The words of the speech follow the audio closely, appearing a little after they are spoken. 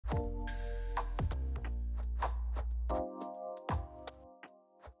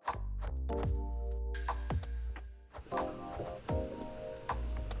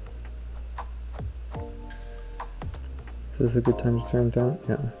this a good time to turn it down?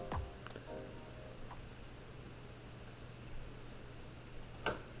 Yeah.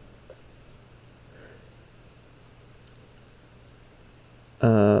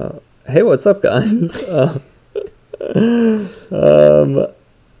 Hey, what's up, guys?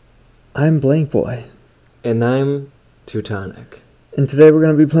 I'm Blank Boy. And I'm Teutonic. And today we're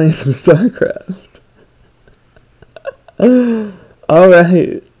going to be playing some StarCraft.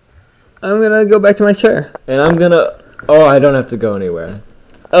 Alright. I'm going to go back to my chair. And I'm gonna... Oh, I don't have to go anywhere.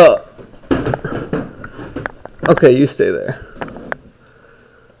 Oh. Okay, you stay there.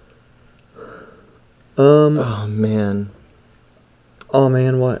 Oh, man. Oh,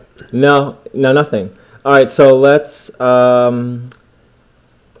 man, what? No, nothing. Alright, so let's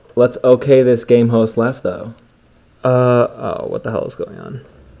okay this game host left, though. Oh, what the hell is going on?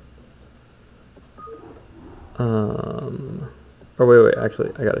 Or wait,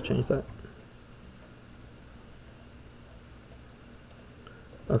 actually, I gotta change that.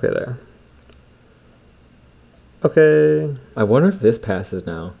 Okay, there. Okay. I wonder if this passes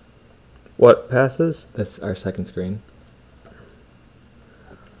now. What passes? That's our second screen.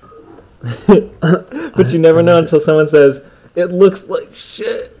 But you never know until someone says, it looks like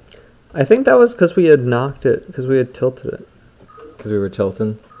shit. I think that was because we had knocked it, because we had tilted it. Because we were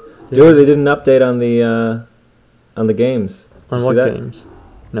tilting. Yeah. Dude, they did an update on the games. Did On you what see that? games?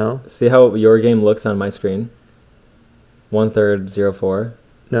 No? See how your game looks on my screen? 1/3 04.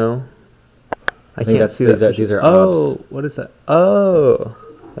 No? I think can't see that. these are oh, ops. what is that? Oh,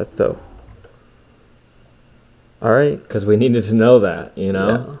 that's dope. All right. Because we needed to know that, you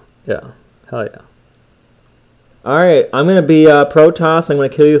know? Yeah. Hell yeah. Alright, I'm going to be Protoss. I'm going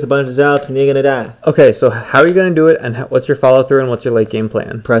to kill you with a bunch of zealots and you're going to die. Okay, so how are you going to do it, and what's your follow-through, and what's your late game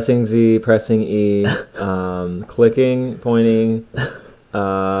plan? Pressing Z, pressing E, clicking, pointing,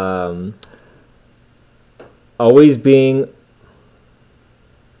 always being...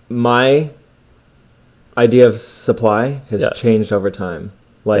 My idea of supply has changed over time.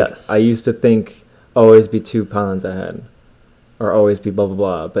 Like, I used to think always be 2 pylons ahead. Or always be blah, blah,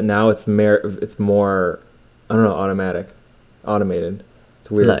 blah. But now it's more, I don't know, automated. It's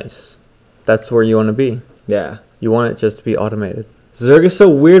weird. Nice. That's where you want to be. Yeah. You want it just to be automated. Zerg is so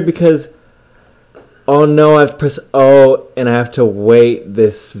weird because, oh no, I have to press O and I have to wait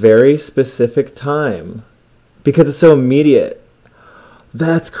this very specific time. Because it's so immediate.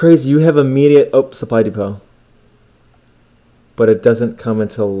 That's crazy. You have immediate, supply depot. But it doesn't come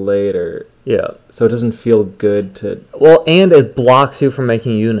until later. Yeah. So it doesn't feel good to... Well, and it blocks you from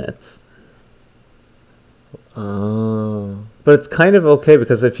making units. Oh. But it's kind of okay,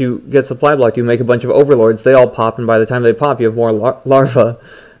 because if you get supply blocked, you make a bunch of overlords, they all pop, and by the time they pop, you have more larvae.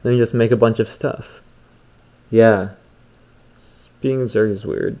 Then you just make a bunch of stuff. Yeah. Being Zerg is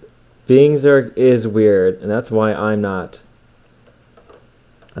weird. Being Zerg is weird, and that's why I'm not.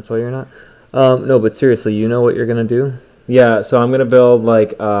 That's why you're not? No, but seriously, you know what you're going to do? Yeah, so I'm going to build,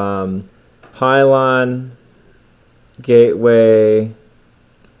 like, pylon, gateway...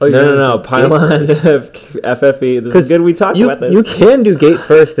 Oh, no, pylon, FFE. This is good we talked about this. You can do gate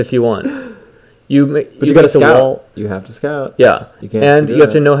first if you want. But you got to scout. You have to scout. Yeah, you can't and you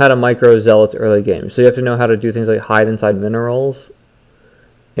have to know how to micro zealots early game. So you have to know how to do things like hide inside minerals.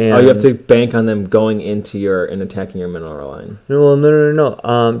 And you have to bank on them going into and attacking your mineral line.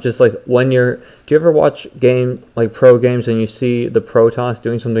 No. Just like when you're... Do you ever watch pro games and you see the Protoss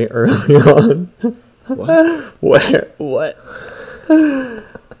doing something early on? What? What?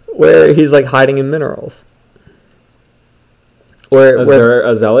 Where he's like hiding in minerals. A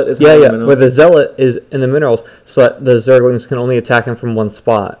zealot is hiding in minerals? Where the zealot is in the minerals, so that the Zerglings can only attack him from one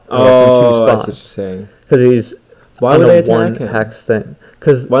spot. Or from 2 spots. That's what you're saying. Because he's... Why would they attack him? Hex thing.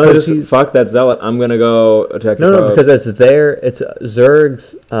 Why don't just fuck that zealot? I'm gonna go attack. No, because it's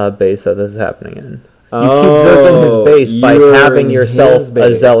Zerg's base that this is happening in. You keep Zerg in his base by having yourself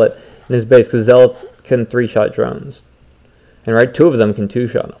a zealot in his base, because zealots can 3-shot drones, and 2 of them can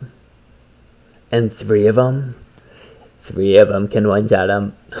 2-shot them, and 3 of them can 1-shot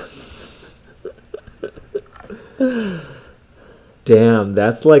them. Damn,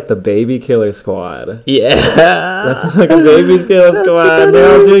 that's like the baby killer squad. Yeah. That's like a baby killer squad.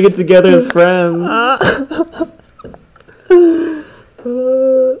 They're all doing it together as friends.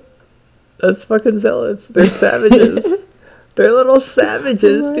 That's fucking zealots. They're savages. They're little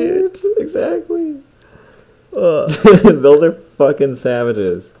savages, dude. Exactly. Those are fucking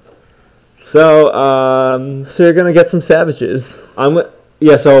savages. So you're gonna get some savages.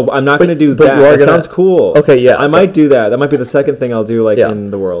 Yeah, so I'm not going to do that. That sounds cool. Okay, yeah. I might do that. That might be the second thing I'll do,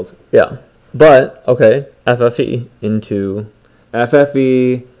 in the world. Yeah. But, okay, FFE into...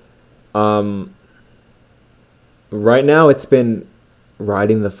 FFE, Right now, it's been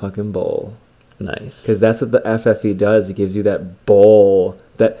riding the fucking bowl. Nice. Because that's what the FFE does. It gives you that bowl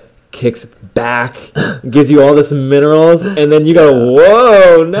that kicks back, gives you all this minerals, and then you go,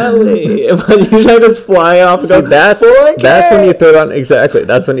 whoa, Nelly. And you try to just fly off and go, that's when you throw it on. Exactly.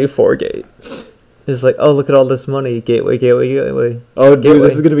 That's when you forgate. It's like, oh, look at all this money. Gateway. Oh, dude,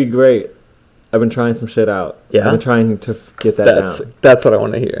 this is going to be great. I've been trying some shit out. Yeah? I've been trying to get that down. That's what I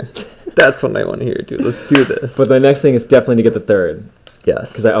want to hear. That's what I want to hear, dude. Let's do this. But my next thing is definitely to get the third.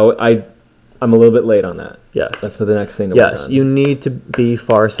 Yes. Because I'm a little bit late on that. Yes. That's for the next thing to work on. Yes, you need to be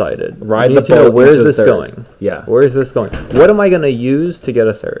farsighted. Ride the boat. Where is this going? Yeah. Where is this going? What am I going to use to get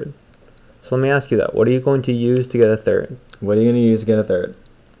a third? So let me ask you that. What are you going to use to get a third? What are you going to use to get a third?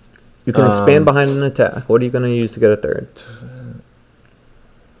 You can expand behind an attack. What are you going to use to get a third?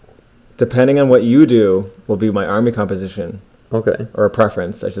 Depending on what you do, will be my army composition. Okay. Or a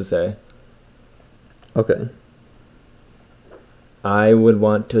preference, I should say. Okay. I would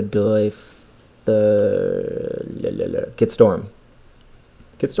want to do get Storm.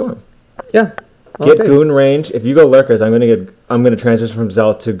 Yeah. Get Goon range. If you go Lurkers, I'm gonna transition from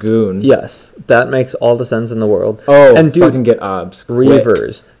Zealot to Goon. Yes, that makes all the sense in the world. Oh, and dude, fucking get Obs.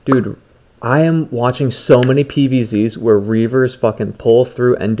 Reavers, dude. I am watching so many PVZs where Reavers fucking pull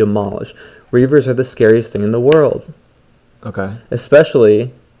through and demolish. Reavers are the scariest thing in the world. Okay.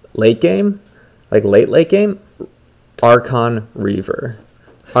 Especially late game, like late game. Archon Reaver.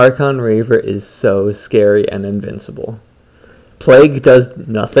 Archon Reaver is so scary and invincible. Plague does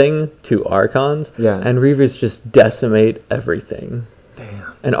nothing to Archons, and Reavers just decimate everything.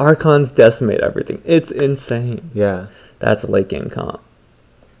 Damn. And Archons decimate everything. It's insane. Yeah. That's a late game comp.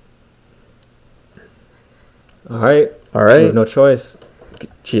 All right. We have no choice.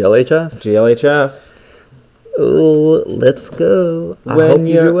 GLHF. Oh, let's go. I hope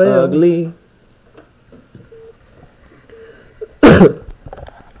you do well. Ugly.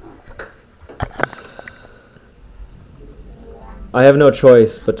 I have no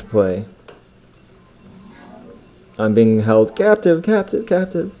choice but to play. I'm being held captive.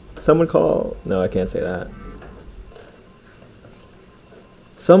 Someone call. No, I can't say that.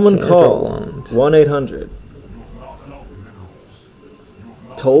 Someone call 1-800.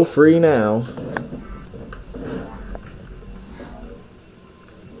 Toll free now.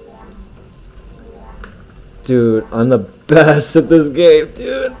 Dude, I'm the best at this game,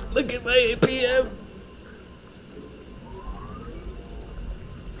 dude. Look at my APM.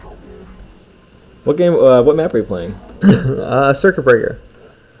 What game? What map are you playing? Circuit Breaker.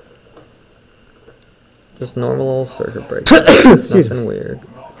 Just normal old Circuit Breaker. Nothing weird.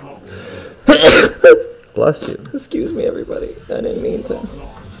 Bless you. Excuse me, everybody. I didn't mean to.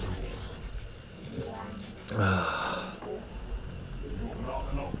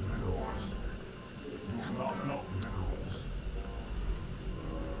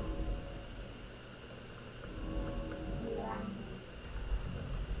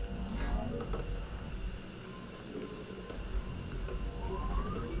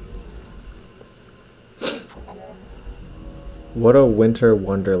 What a winter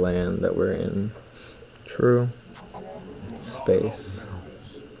wonderland that we're in. True. Space.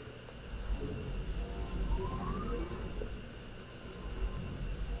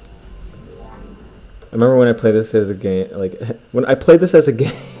 I remember when I played this as a game, when I played this as a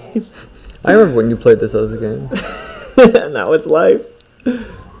game. I remember when you played this as a game. Now it's life.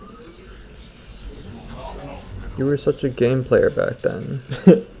 You were such a game player back then.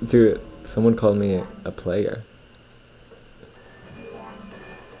 Dude, someone called me a player.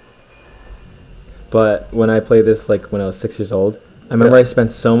 But when I played this, when I was 6 years old, I remember I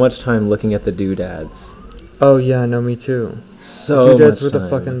spent so much time looking at the doodads. Oh yeah, no, me too. So the doodads were the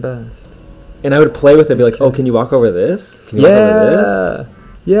fucking best. And I would play with it and be like, oh, can you walk over this? Can you walk over this?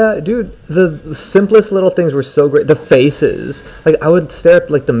 Yeah, dude, the simplest little things were so great. The faces. I would stare at,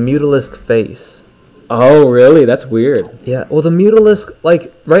 the Mutalisk face. Oh, really? That's weird. Yeah, well, the Mutalisk,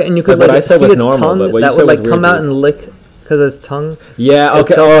 right, and you could, what I said see was its normal, tongue but what that you said would, was come weird, out and lick because of its tongue. Yeah,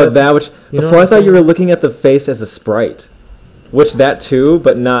 okay, that, which, before I thought you were looking at the face as a sprite. Which, that too,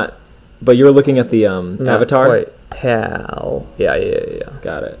 but you were looking at the, avatar? Quite. Pal. Yeah.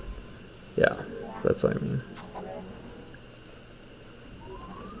 Got it. Yeah, that's what I mean.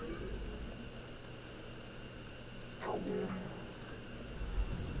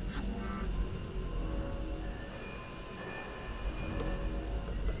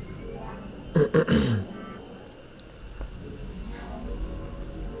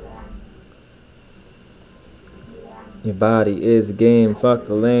 Your body is a game, fuck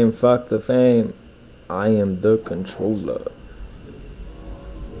the lame, fuck the fame. I am the controller.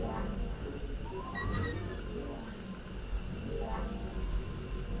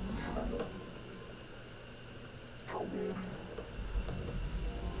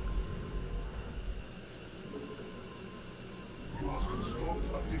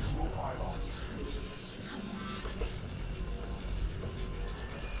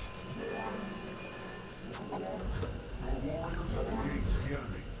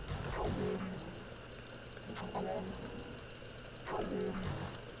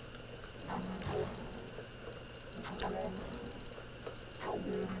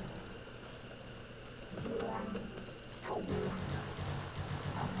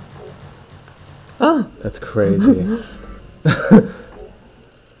 Oh. That's crazy.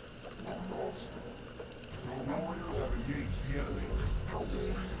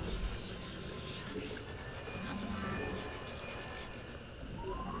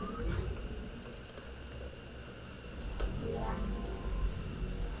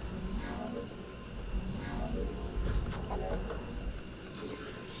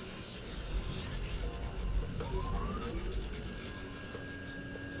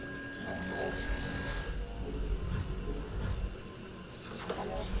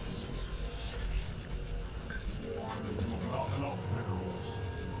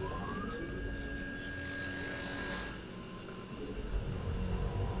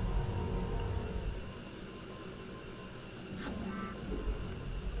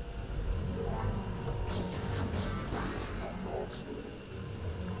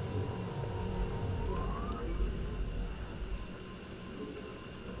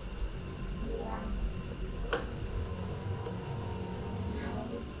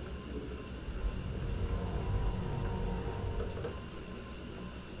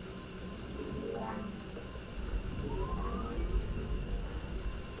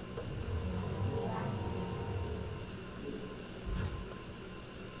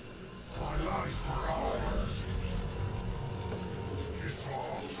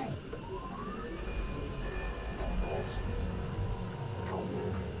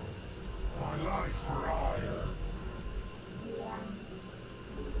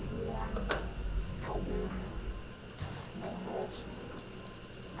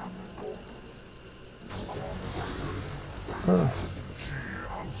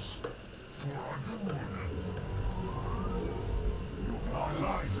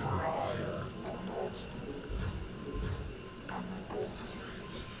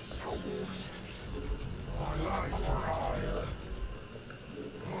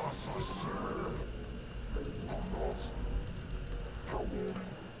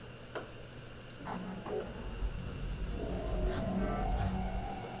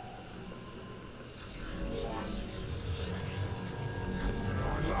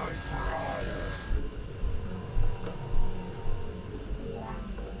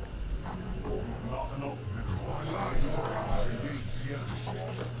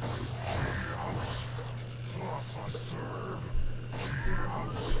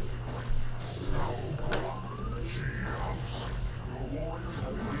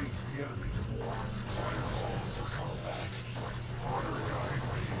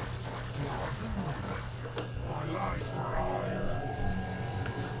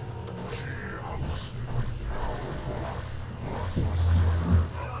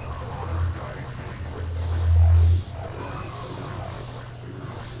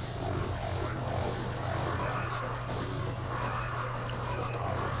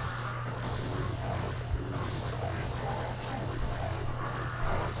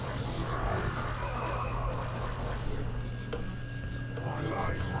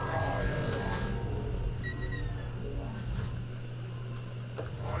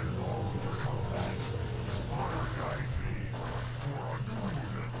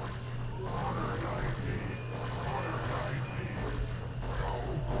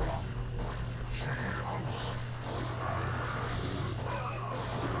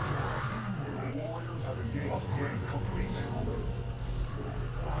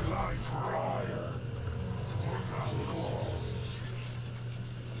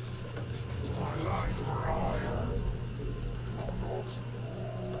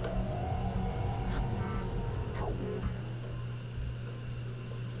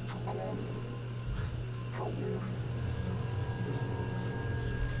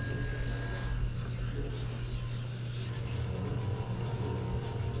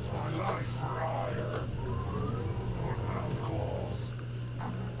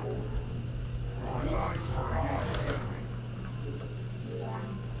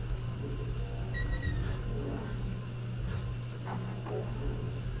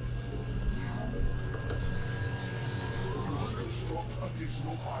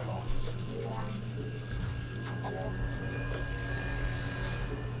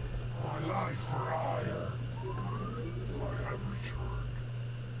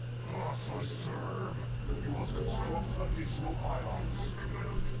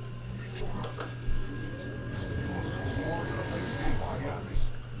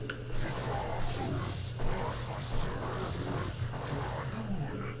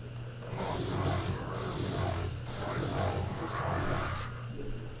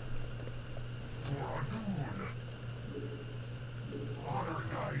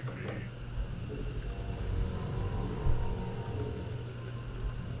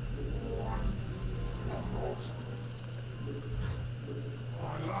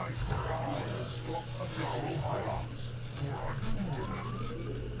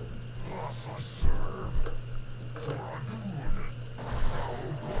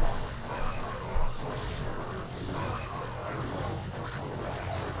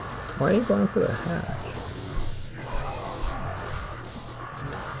 Why are you going for the hatch?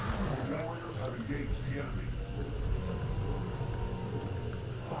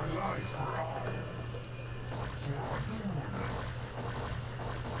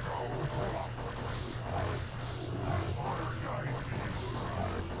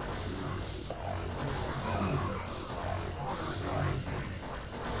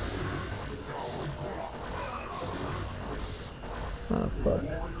 Oh,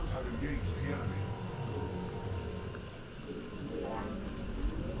 fuck.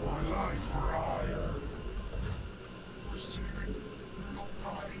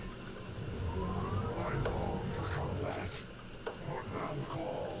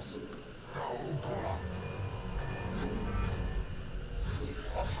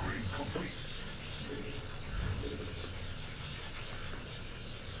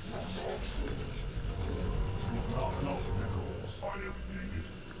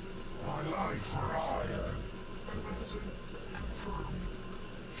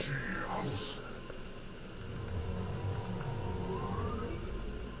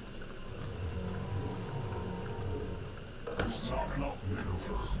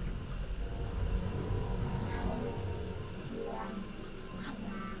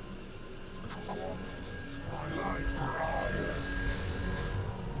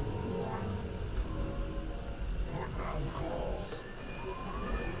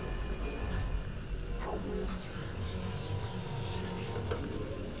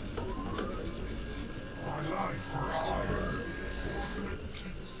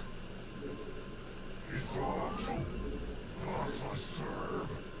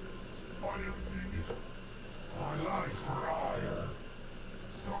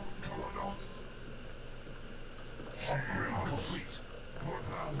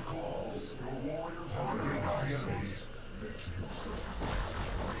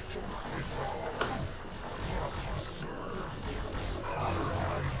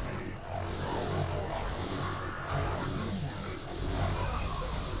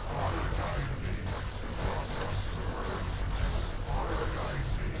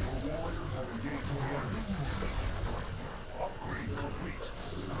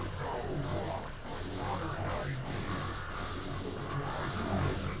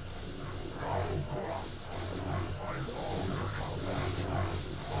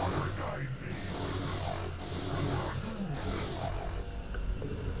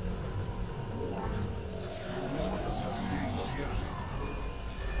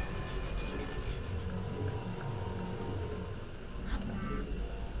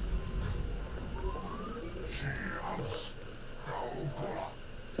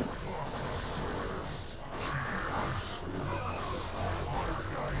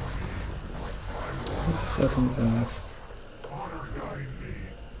 Fucking ass.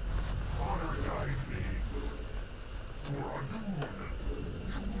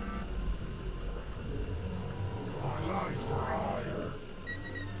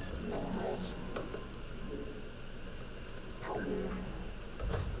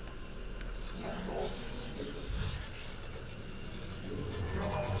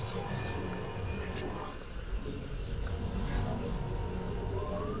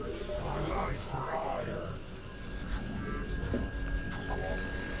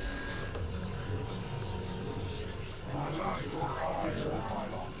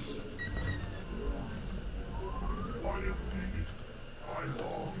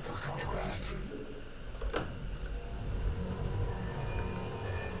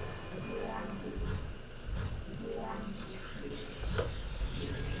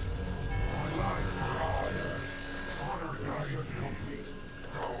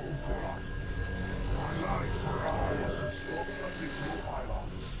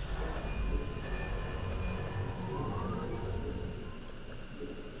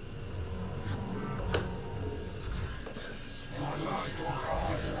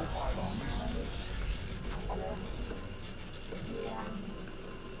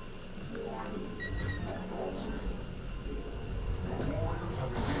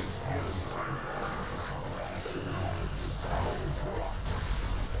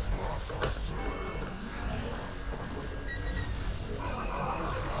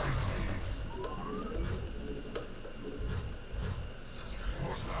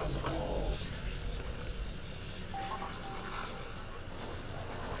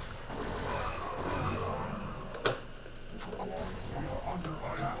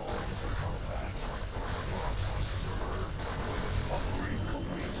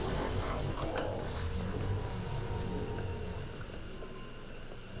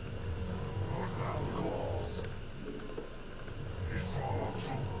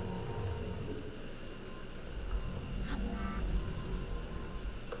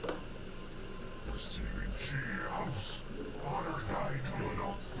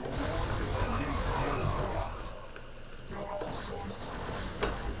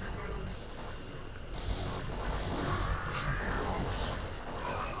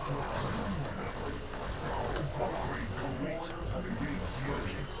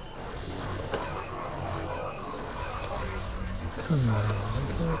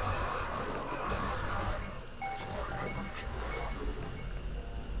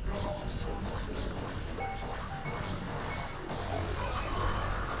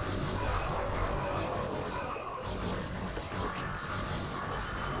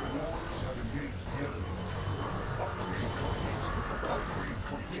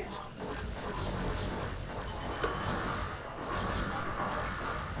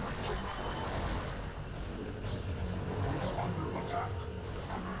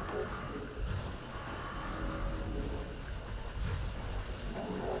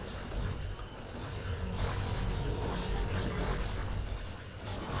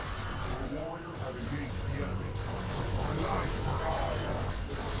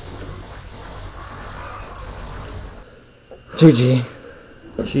 GG.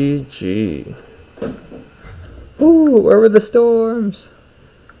 GG. Ooh, where were the storms?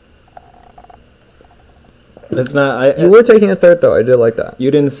 It's not. You were taking a third though. I did like that.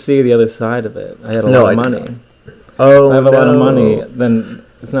 You didn't see the other side of it. I had a lot of money. Oh, I have a lot of money. Then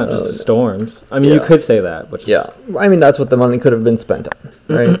it's not just storms. I mean, you could say that, but I mean, that's what the money could have been spent on,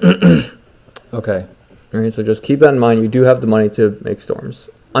 right? Okay. All right. So just keep that in mind. You do have the money to make storms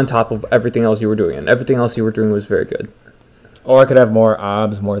on top of everything else you were doing, and everything else you were doing was very good. Or I could have more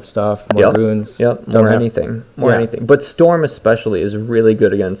obs, more stuff, more runes. Yep, more anything. But Storm especially is really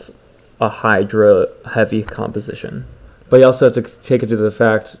good against a Hydra-heavy composition. But you also have to take into the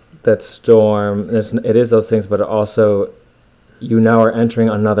fact that Storm, it is those things, but also you now are entering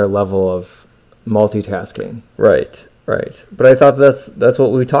another level of multitasking. Right. But I thought that's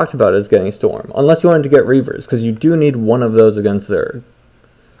what we talked about is getting Storm. Unless you wanted to get Reavers, because you do need one of those against Zerg.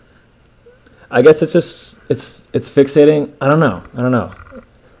 I guess it's just it's fixating. I don't know.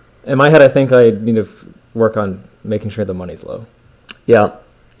 In my head, I think I need to work on making sure the money's low. Yeah,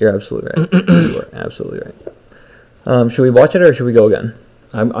 you're absolutely right. You are absolutely right. Should we watch it or should we go again?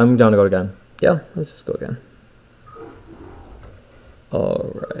 I'm down to go again. Yeah, let's just go again. All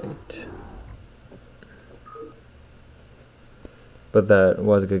right. But that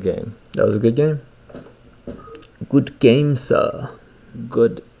was a good game. That was a good game. Good game, sir.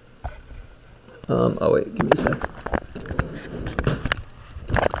 Good. Oh wait, give me a sec.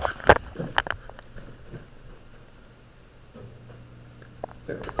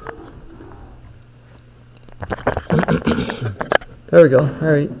 There we go. All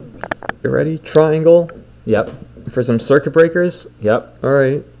right, you ready? Triangle. Yep. For some circuit breakers. Yep. All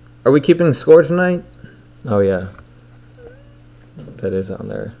right. Are we keeping score tonight? Oh yeah. That is on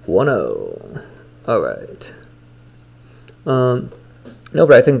there. 1-0. All right. No,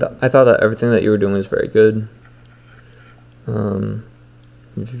 but I thought that everything that you were doing was very good. You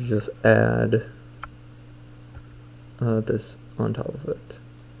should just add this on top of it.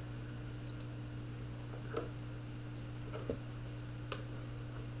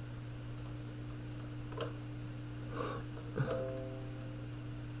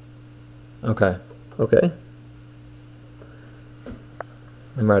 Okay. Okay.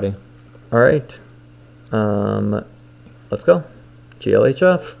 I'm ready. All right. Let's go.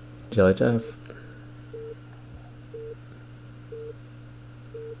 GLHF. GLHF.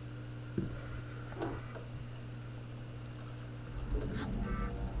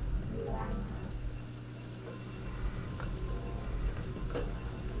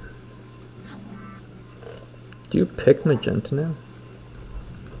 Do you pick magenta now?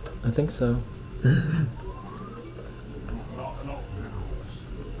 I think so.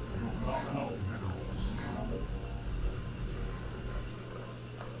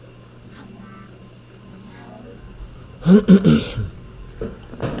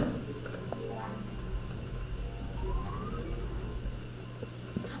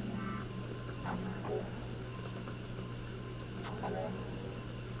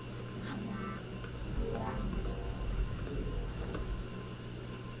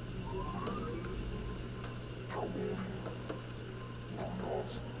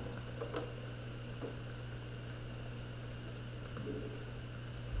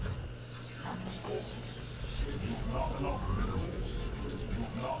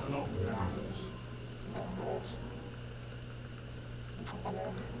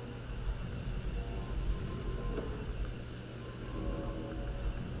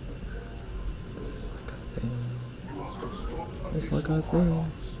 It's like a thing.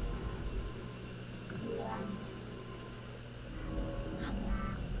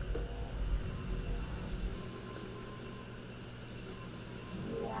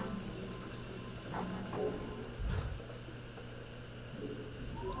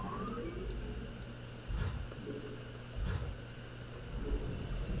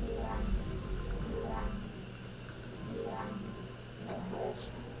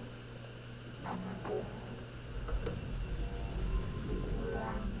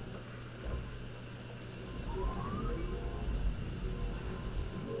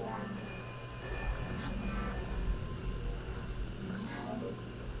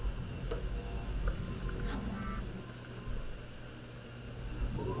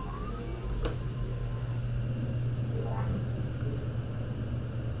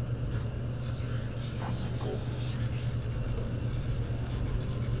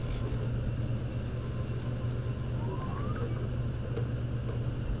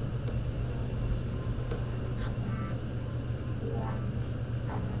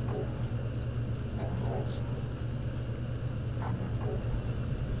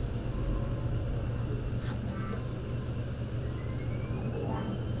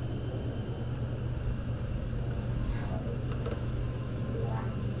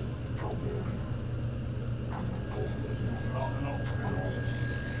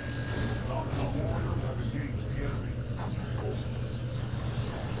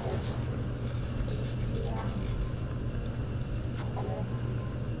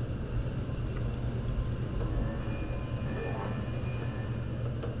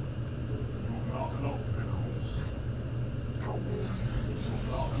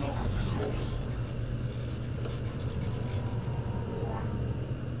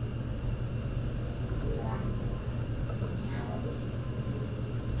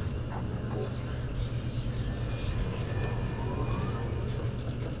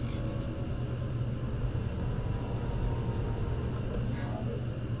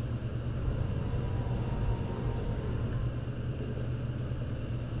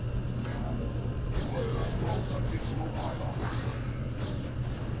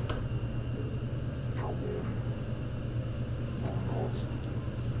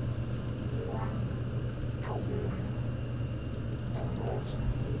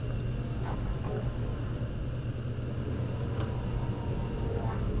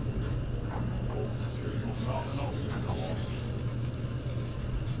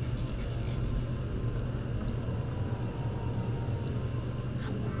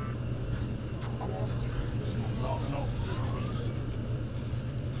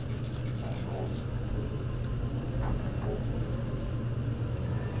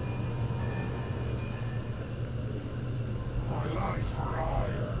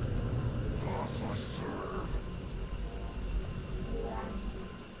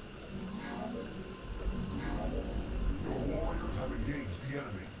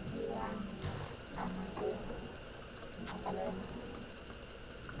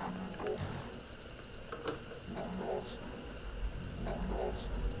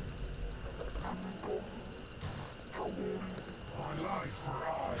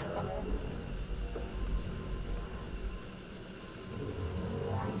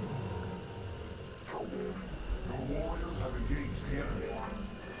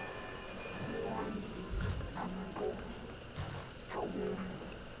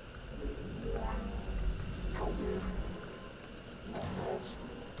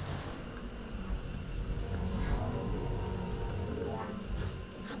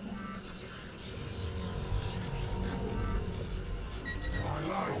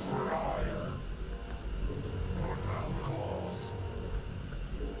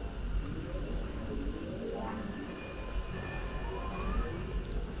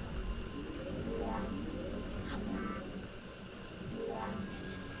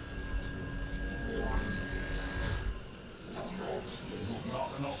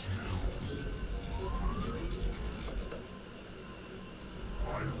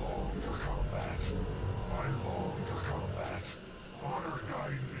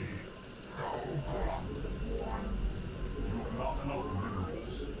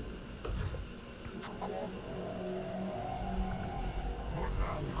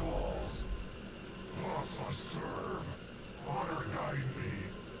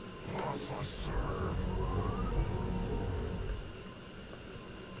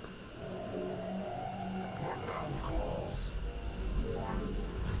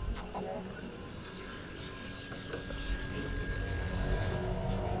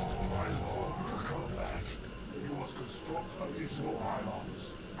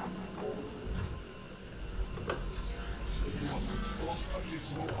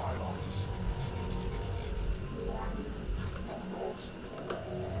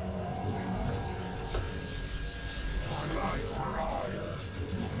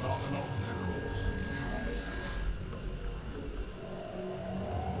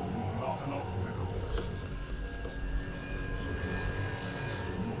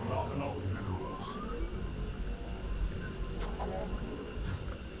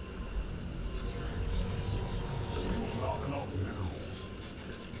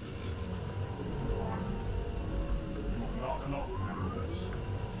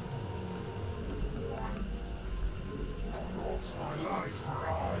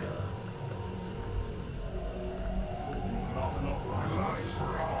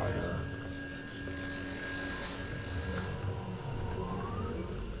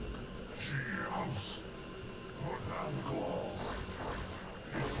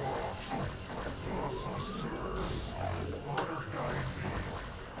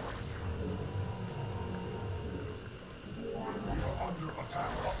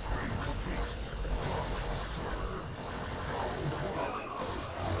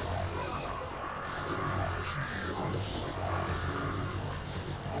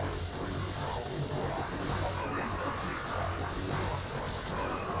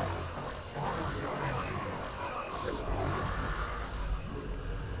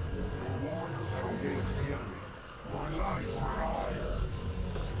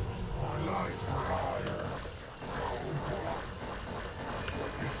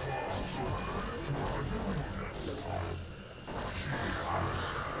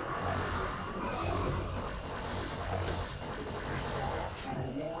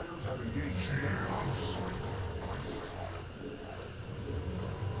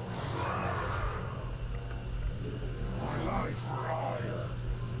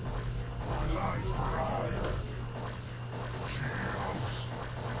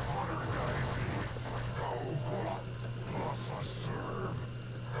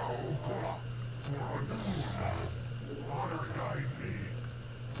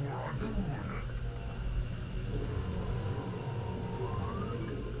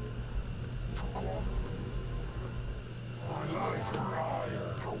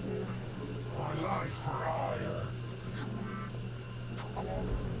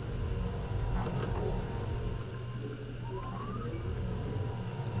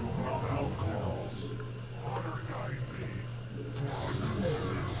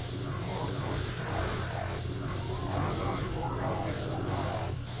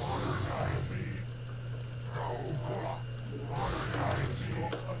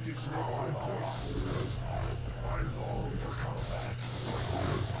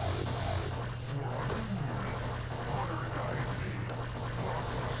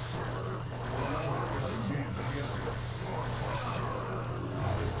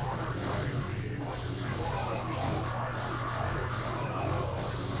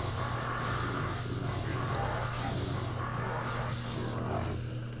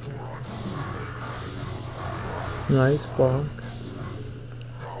 Nice block.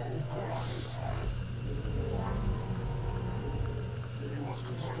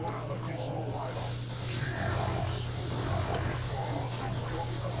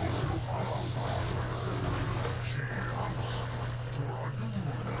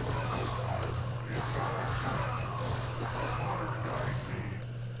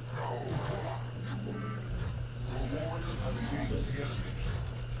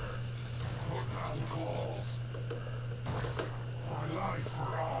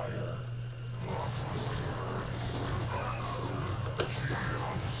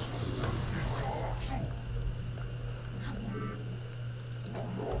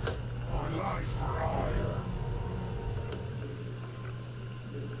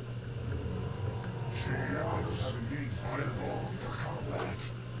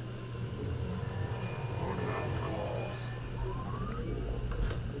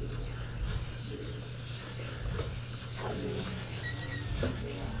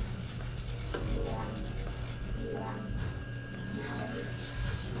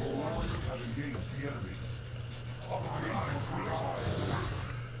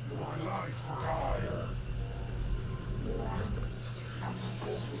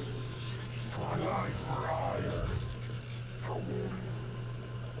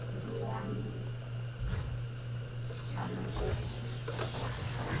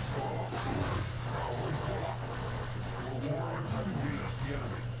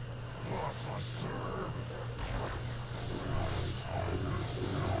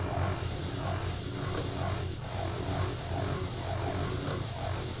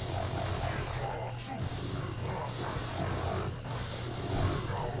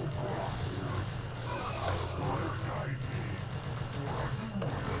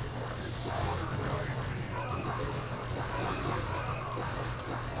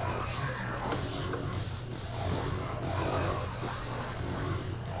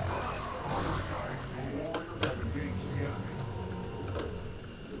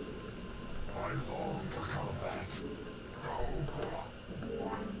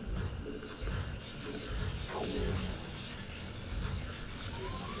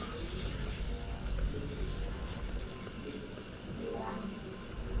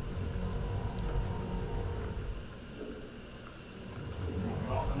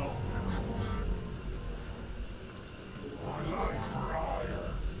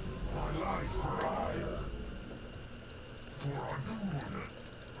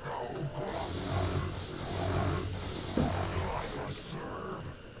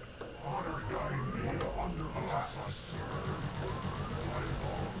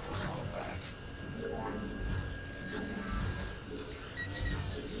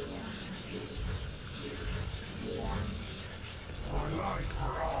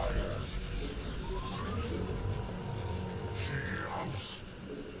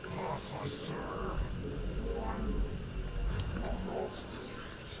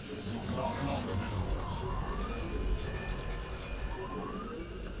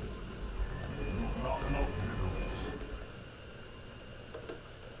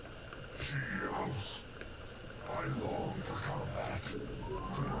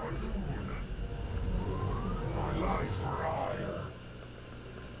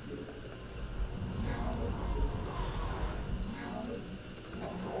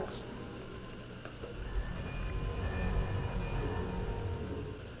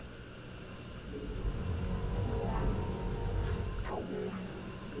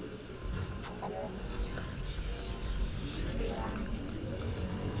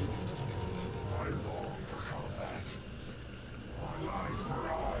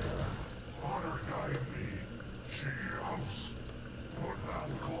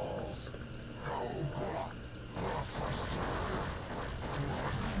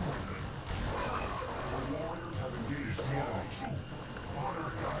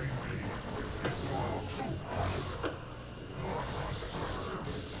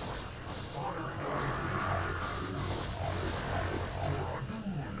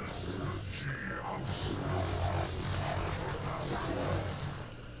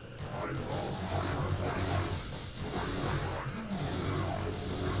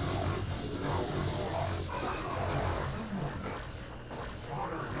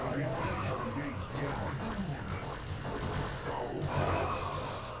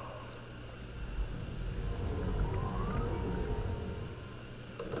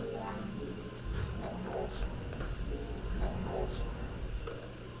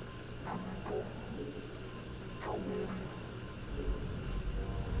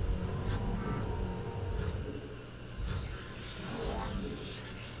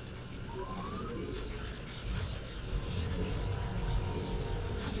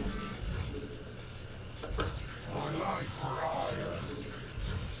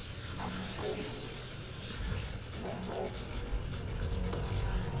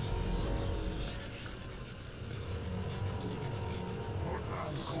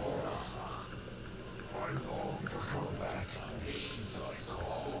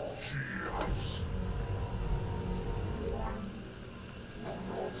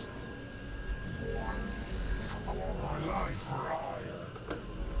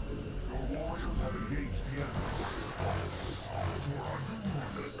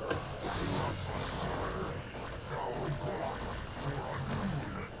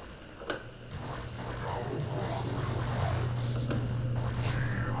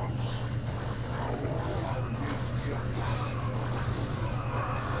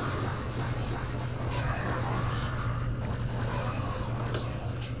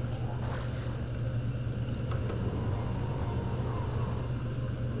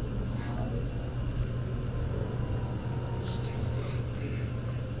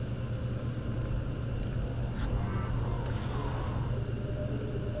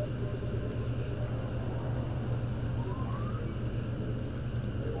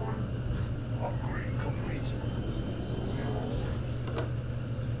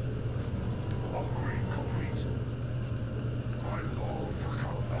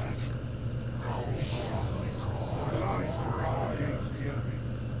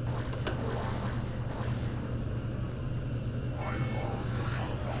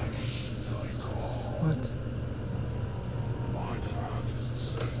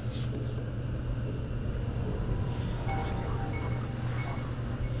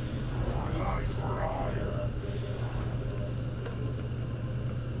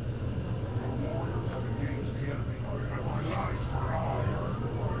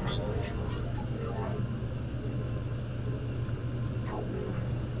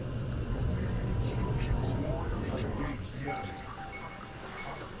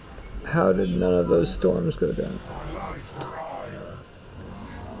 How did none of those storms go down?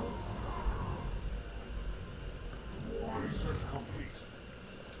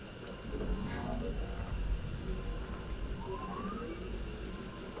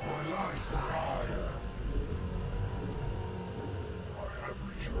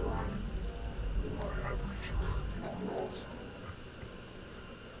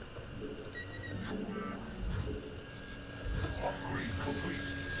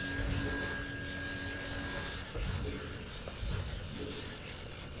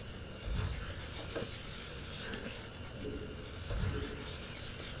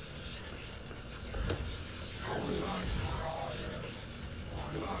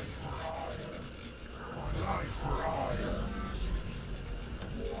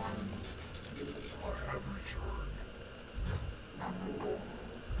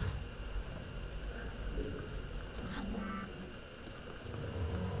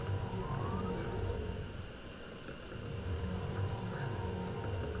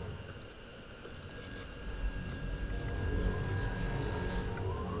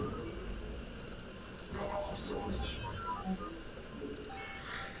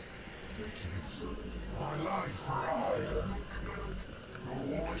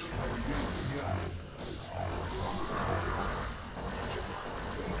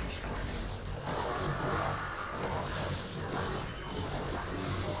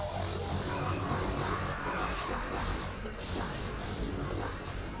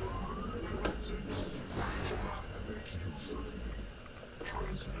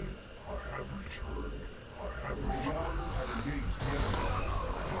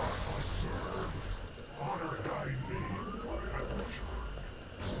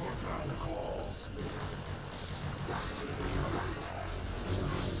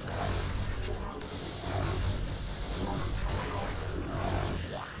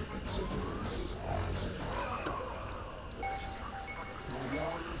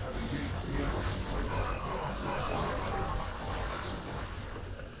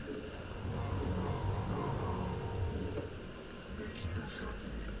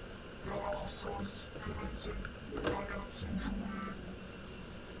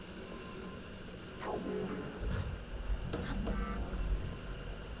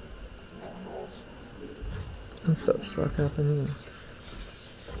 What the fuck happened here?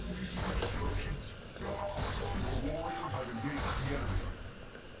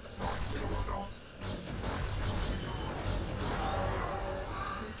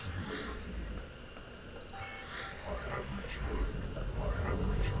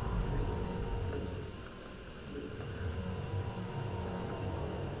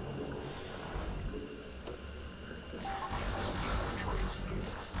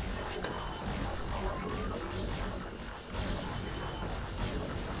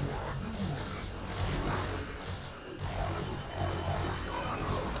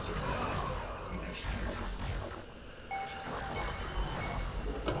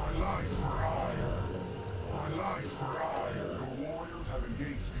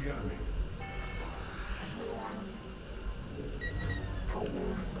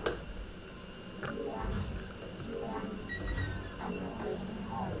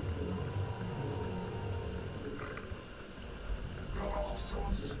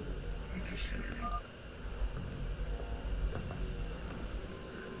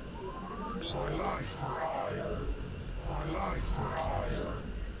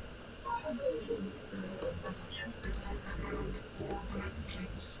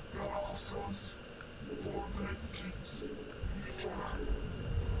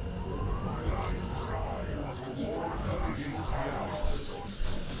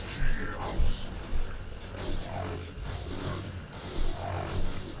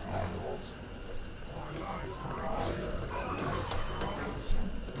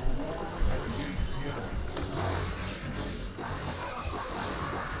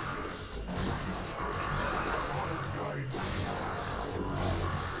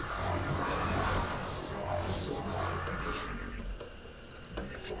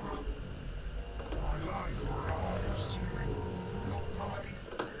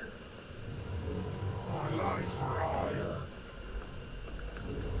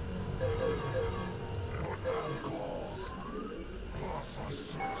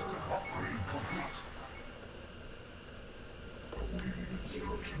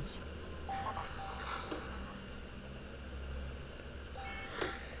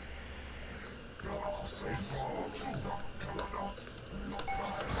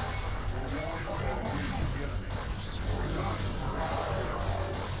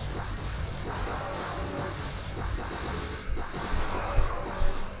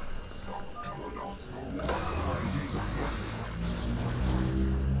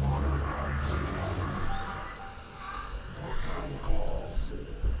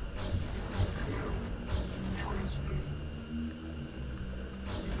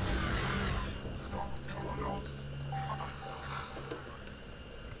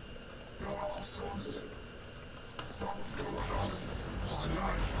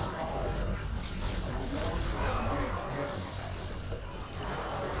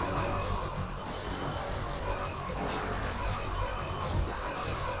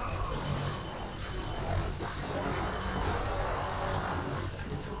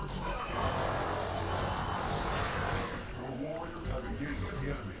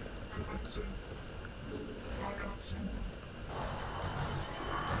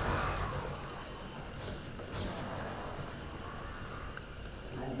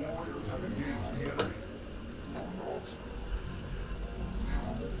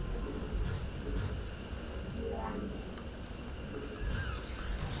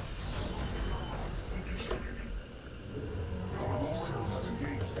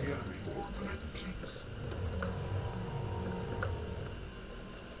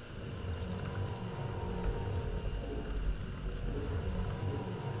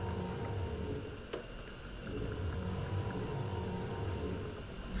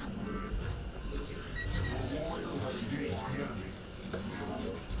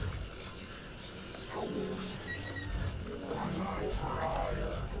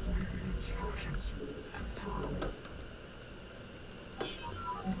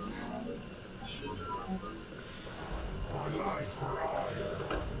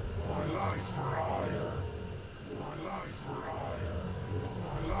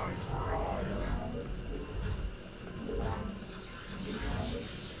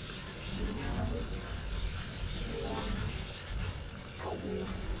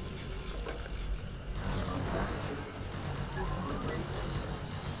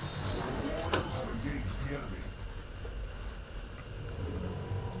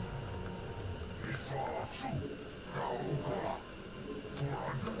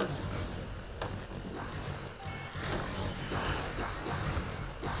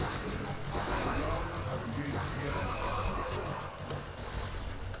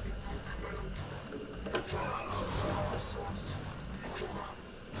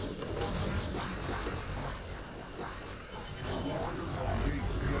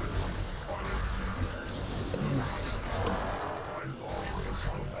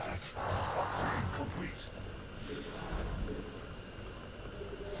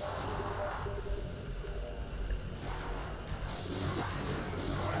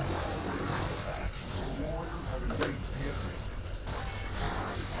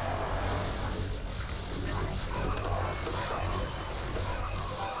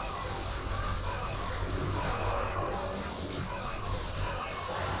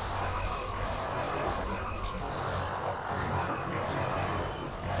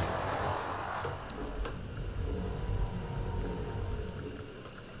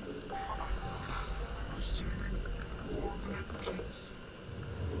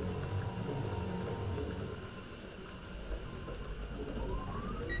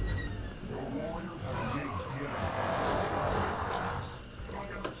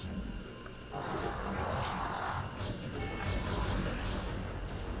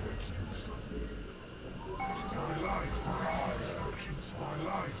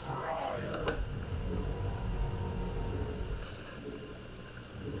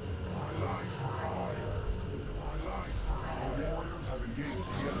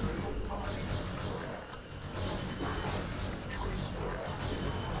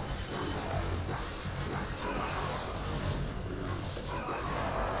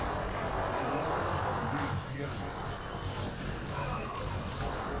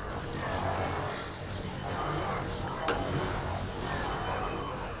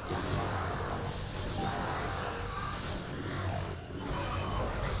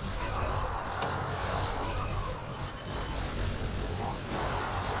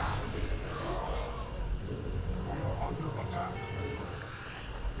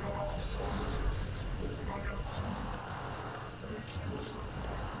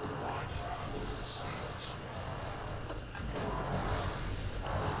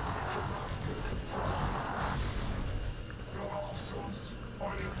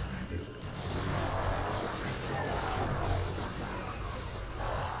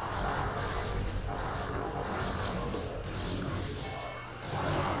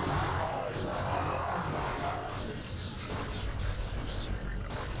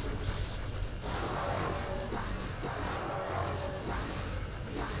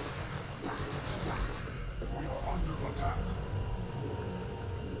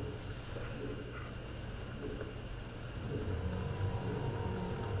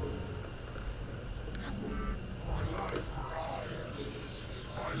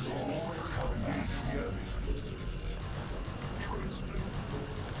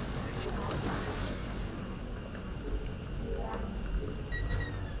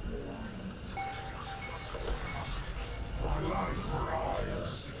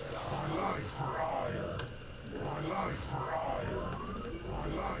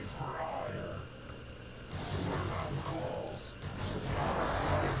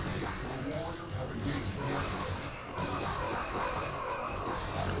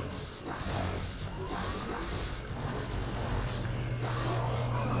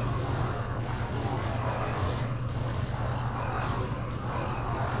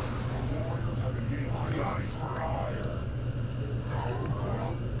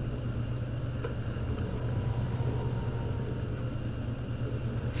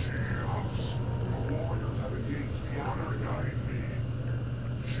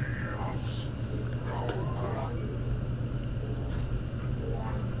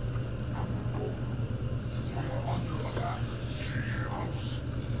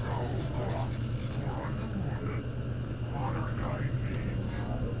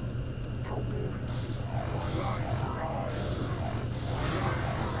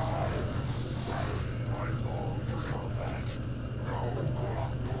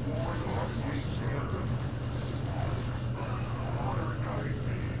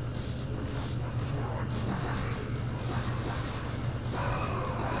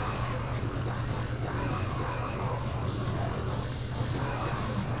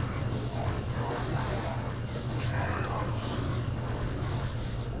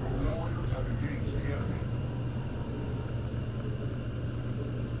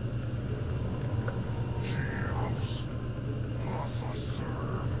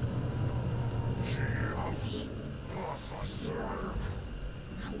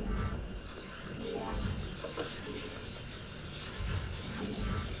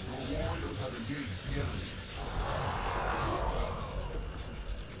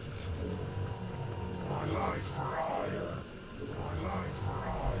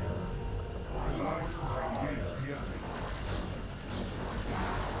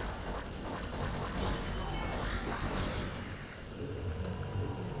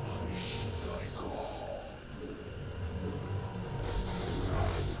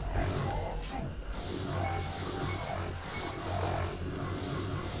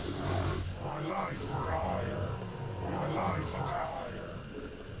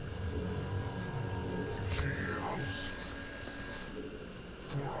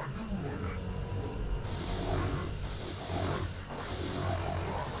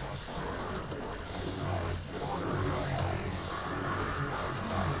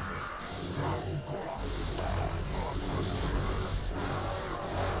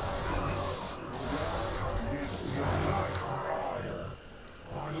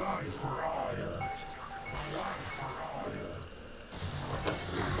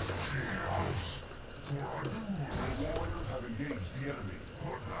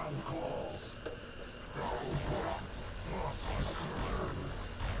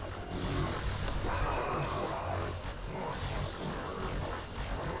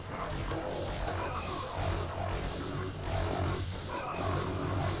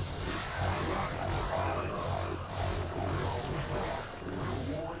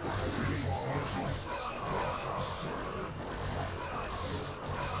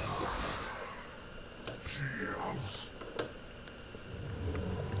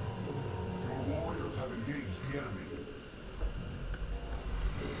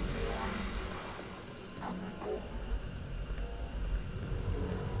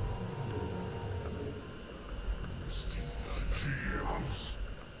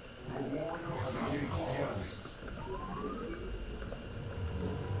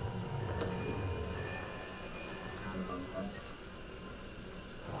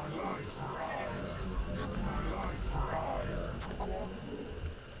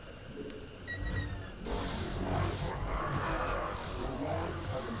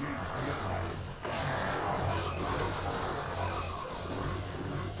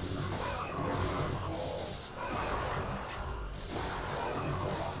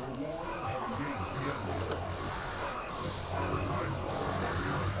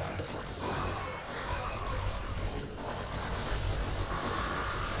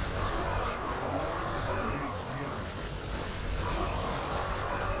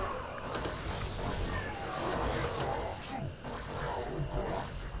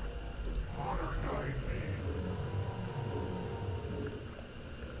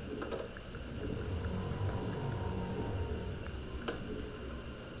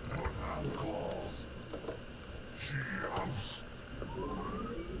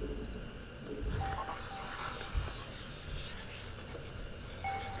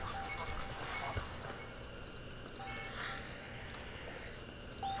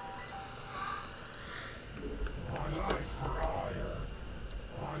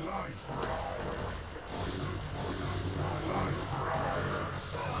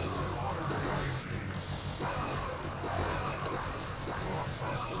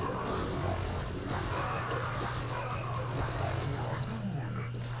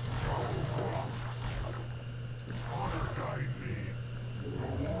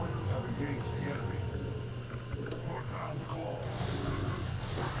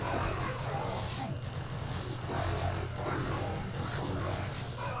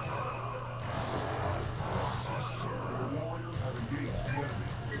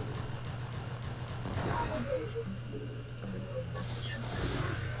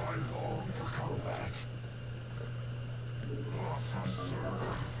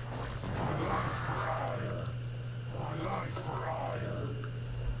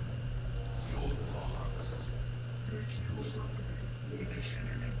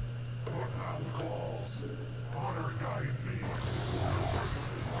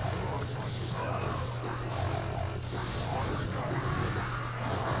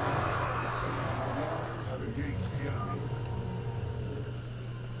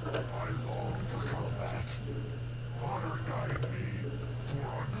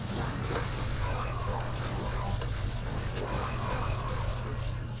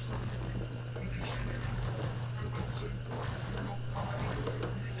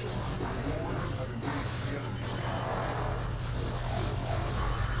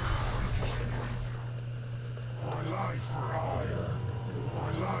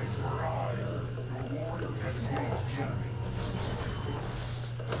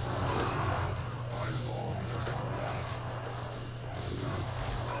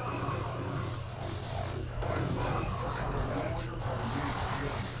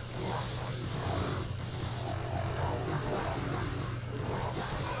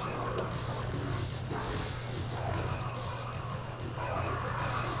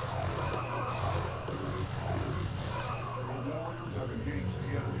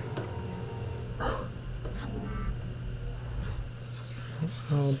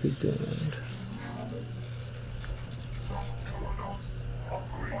 I'll be damned.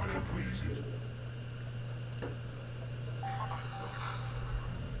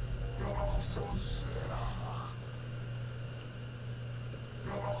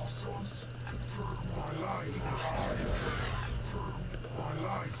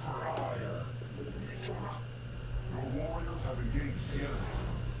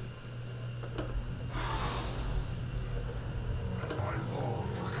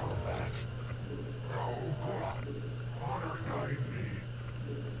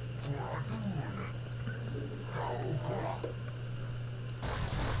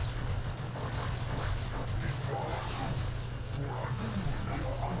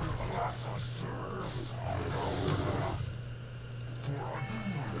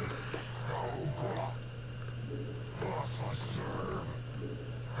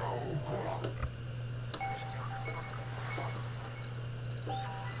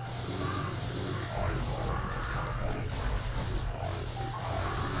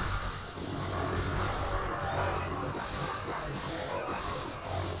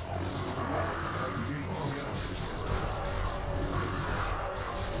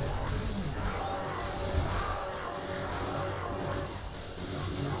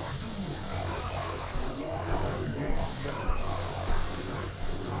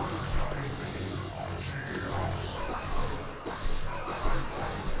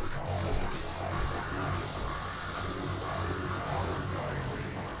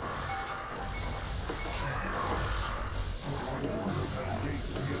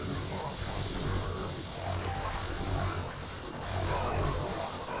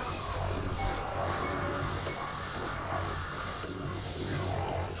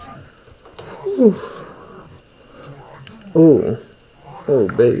 Ooh. Oh,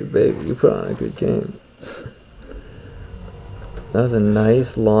 baby, you put on a good game. That was a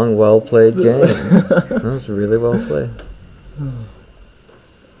nice, long, well-played game. That was really well played.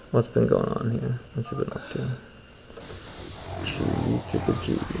 What's been going on here? What you been up to?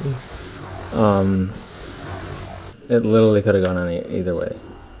 G. It literally could have gone either way.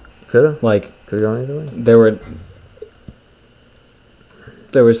 Could have Gone either way.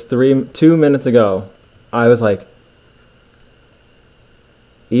 There was 2 minutes ago. I was like,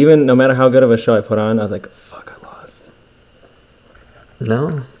 even no matter how good of a show I put on, I was like, fuck, I lost.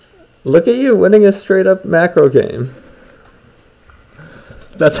 No. Look at you winning a straight up macro game.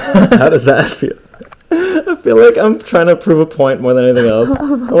 How does that feel? I feel like I'm trying to prove a point more than anything else.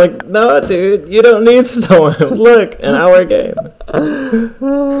 I'm like, no, dude, you don't need Storm. Look, an hour game.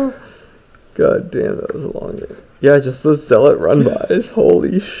 God damn, that was a long game. Yeah, just those Zealot run-bys.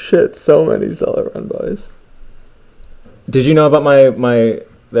 Holy shit, so many Zealot run-bys. Did you know about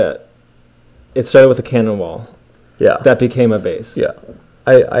that it started with a cannon wall? Yeah. That became a base. Yeah.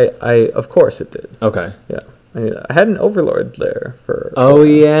 I of course it did. Okay. Yeah. I had an Overlord there for... Oh,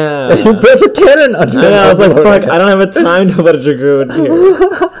 yeah. You built a cannon under it. Yeah, I was like, fuck, I don't have a time to put a Dragoon here.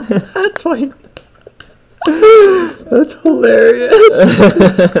 That's like... That's hilarious.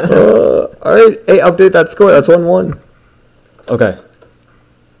 Alright, hey, update that score. That's 1-1. Okay.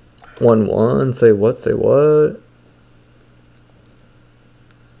 1-1. Say what?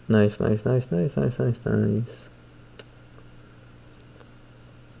 Nice.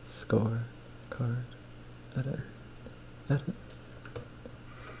 Score. Card. Edit.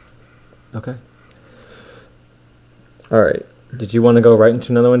 Okay. Alright. Did you want to go right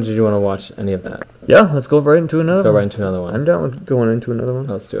into another one? Did you want to watch any of that? Yeah, let's go right into another Let's go right into another one. I'm down with going into another one.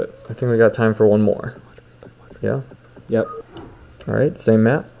 Let's do it. I think we got time for one more. Yeah? Yep. Alright, same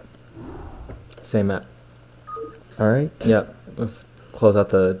map? Same map. Alright. Yep. Let's close out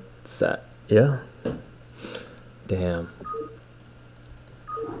the set. Yeah. Damn.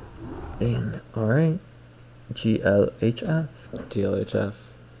 And, alright. GLHF. GLHF.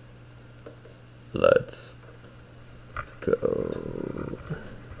 Let's go.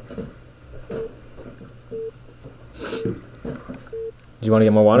 Do you want to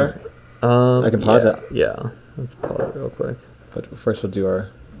get more water? I can pause it. Yeah. Let's pause it real quick. But first we'll do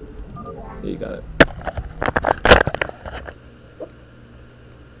our... You got it.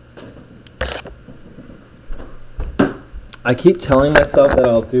 I keep telling myself that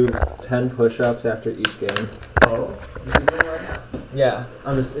I'll do 10 push-ups after each game. Oh. Yeah,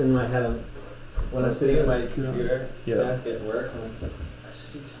 I'm just in my head. When I'm sitting at my computer desk at work, I'm like, I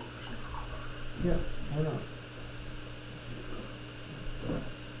should do 10 push-ups. Yeah, why not?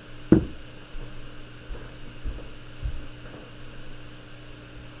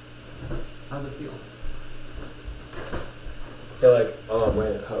 How's it feel? I feel like, oh, I'm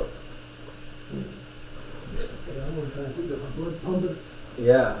wearing a coat.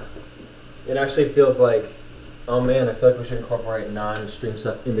 Yeah. It actually feels like, oh man, I feel like we should incorporate non-stream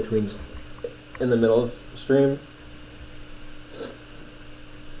stuff in the middle of stream.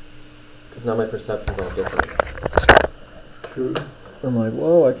 Because now my perception's all different. True. I'm like,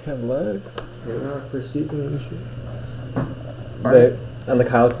 whoa, I can't have legs. You're not perceiving issue. On the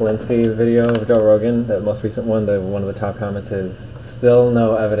Kyle Kalinske video of Joe Rogan, the most recent one, one of the top comments is, still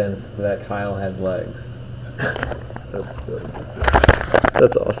no evidence that Kyle has legs.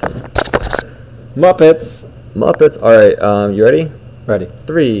 That's awesome. Muppets! Alright, you ready? Ready.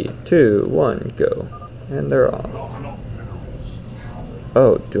 3, 2, 1, go. And they're off.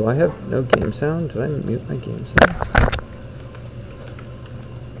 Oh, do I have no game sound? Did I mute my game sound?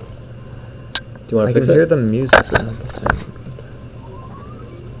 Do you want to fix I can hear it? the music but not the sound.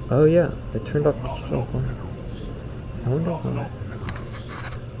 Oh yeah, I turned off digital phone. I wonder why.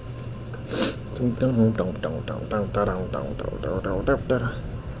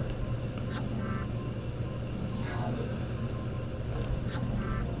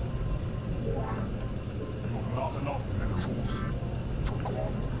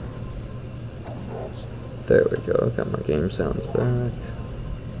 There we go, got my game sounds back.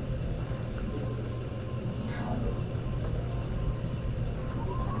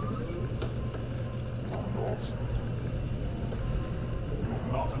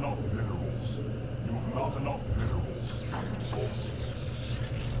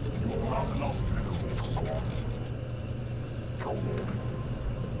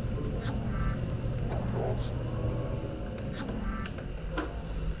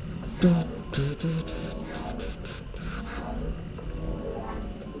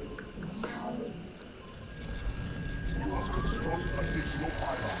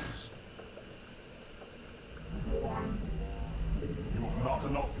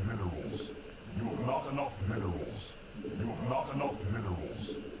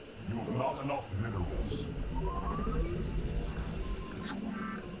 Not enough minerals.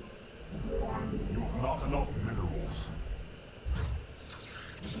 You have not enough minerals.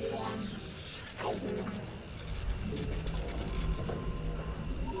 You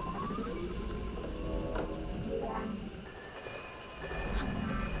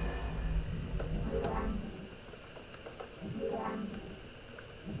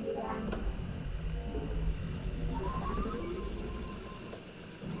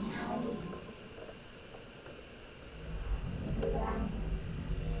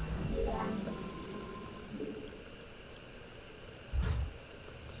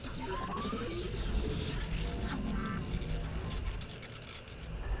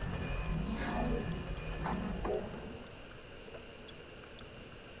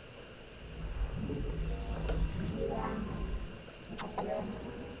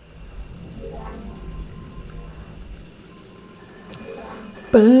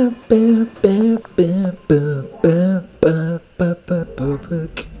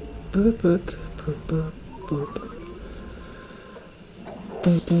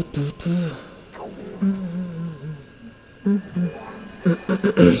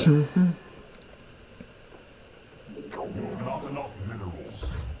have not enough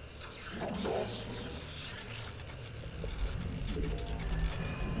minerals.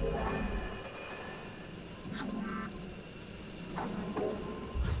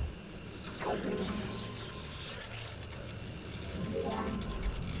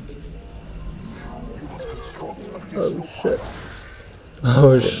 Oh shit.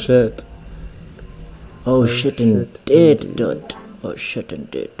 Oh shit. Oh shit indeed, dude. Oh shit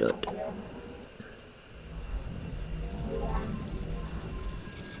indeed, dude.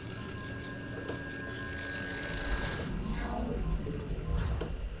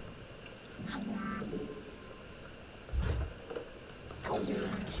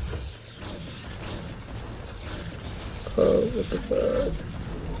 Oh, what the fuck?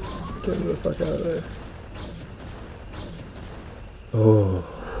 Get me the fuck out of there. Oh.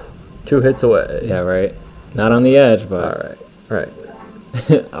 2 hits away. Yeah, right. Not on the edge, but. Alright.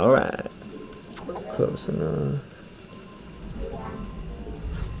 Right. Alright. Close enough.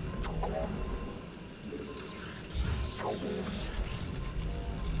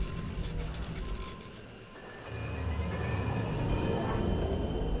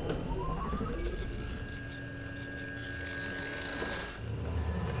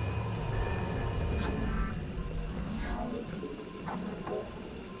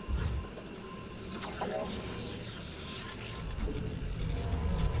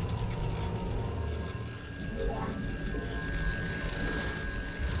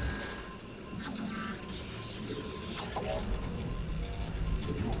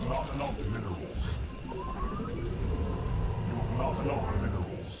 You have not enough minerals. You have not enough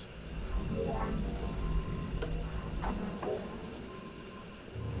minerals.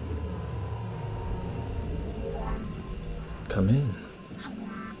 Come in.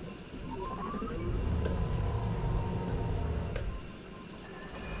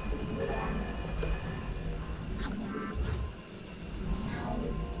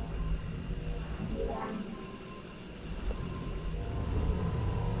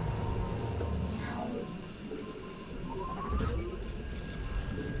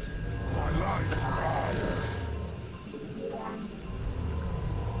 My life for hire.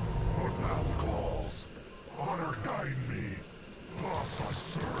 But now calls. Honor guide me. Thus I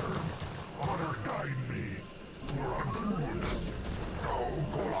serve. Honor guide me. Glorandun.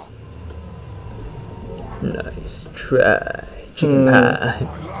 Gola. Nice try. Chicken pie.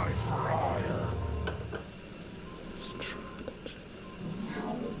 My life for hire.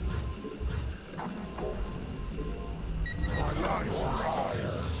 My life for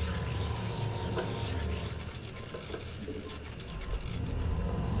hire.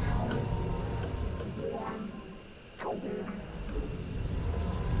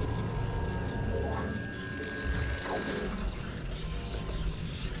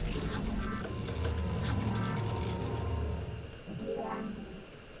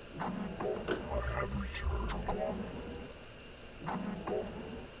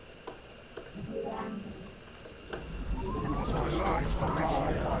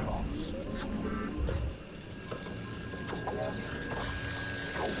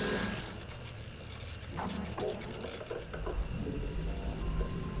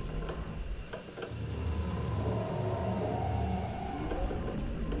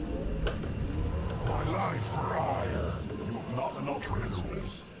 My life for hire. You have not enough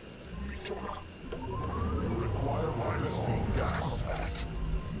minerals. You require my listening gas.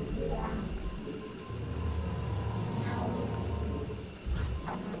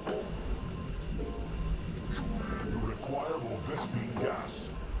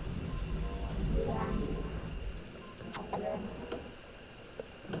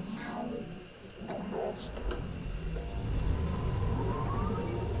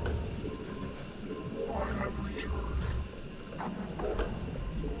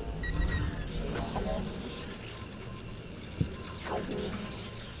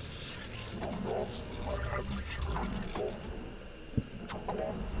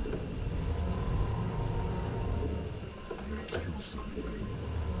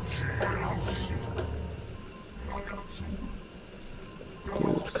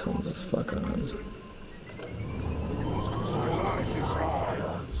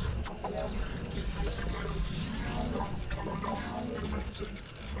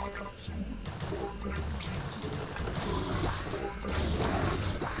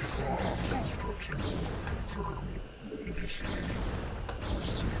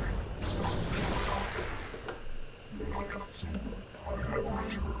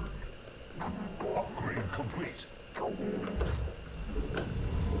 Upgrade complete.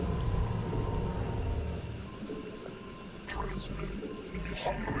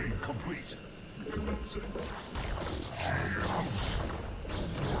 Upgrade complete.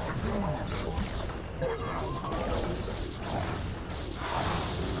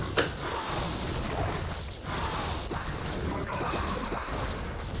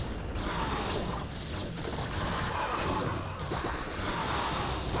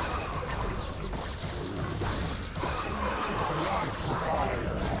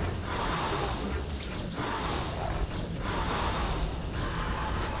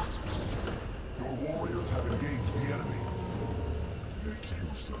 Your warriors have engaged the enemy. Make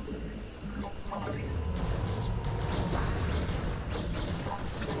use of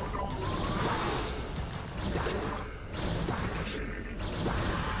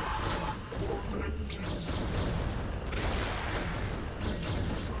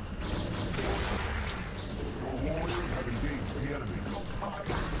Your warriors have engaged the enemy.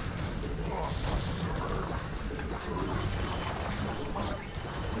 Thus I serve.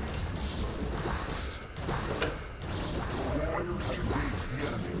 Your warriors have engaged the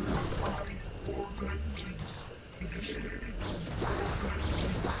enemy. For vengeance. Initiating.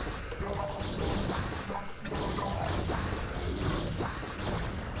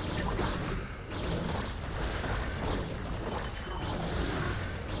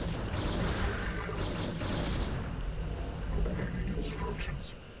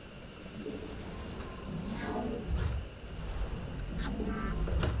 Instructions.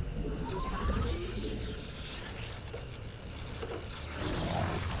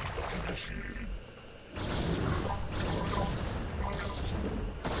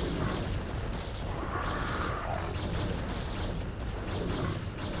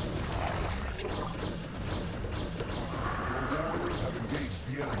 Your warriors have engaged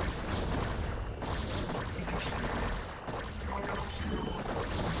the enemy.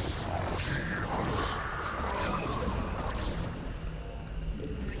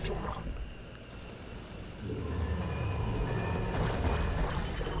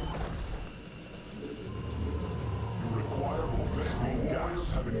 You require more vessel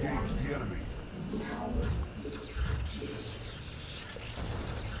gas. Have engaged the enemy.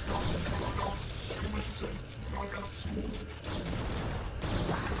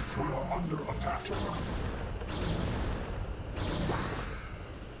 We are under attack.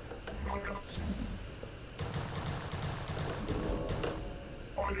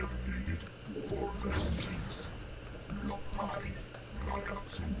 I am needed for vengeance. Lopai,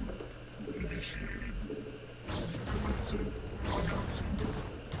 Ragatsu, initiating. Commencing, Ragatsu.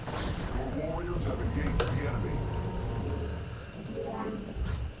 Your warriors have engaged the enemy.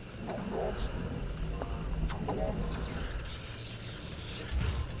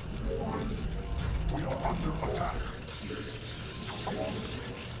 We are under attack.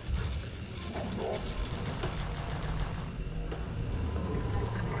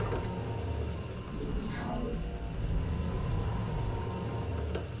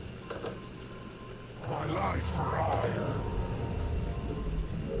 My life for hire.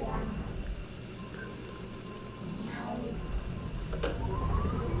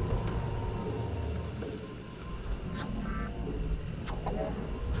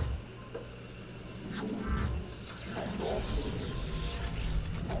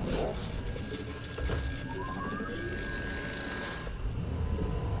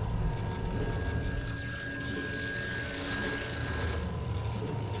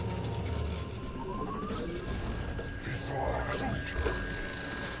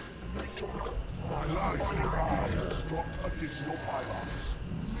 My life for hire. Construct additional pylons.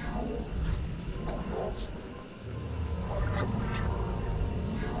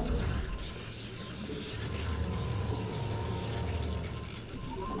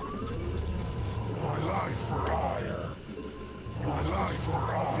 My life for hire. My life for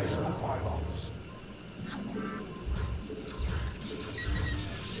hire. Additional pylons.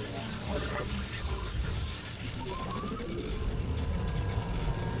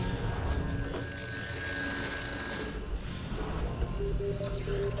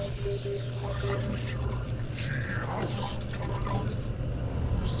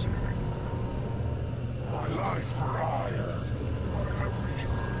 My life for hire.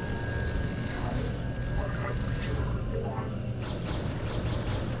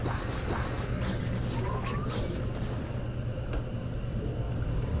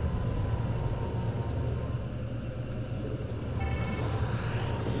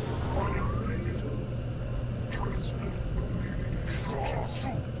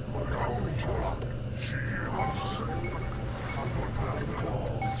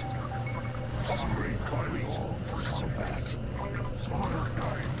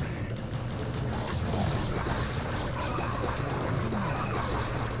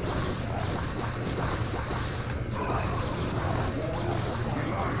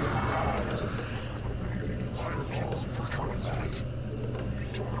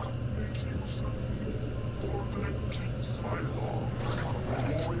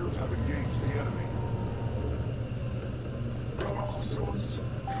 enemy.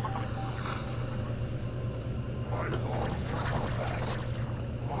 I long for combat.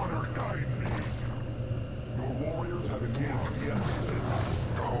 Honor guide me. Your warriors have engaged the enemy.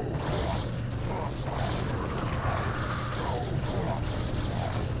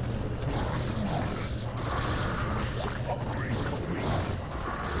 Upgrade complete.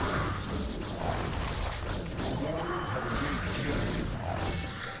 Your warriors have engaged the enemy.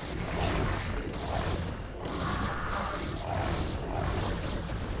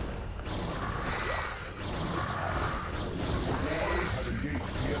 Have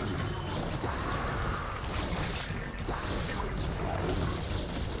engaged the enemy.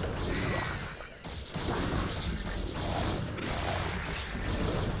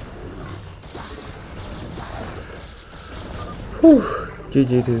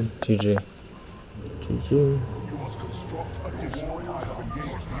 GG, dude. GG. GG. You must construct additional units. Have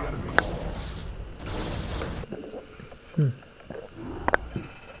engaged the enemy.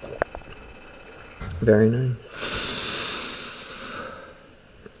 Very nice.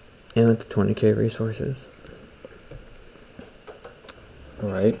 And with the 20k resources.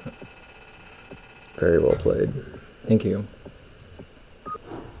 Alright. Very well played. Thank you.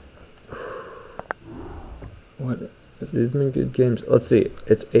 What is These have been good games. Let's see.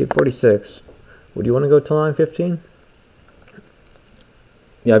 It's 8:46. Would you want to go till 9:15?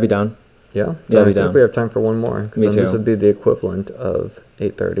 Yeah, I'd be down. Yeah? Yeah, I'll I be think down. we have time for one more. 'Cause Me then this too. would be the equivalent of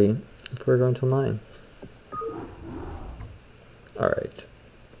 8:30 if we're going till 9. Alright.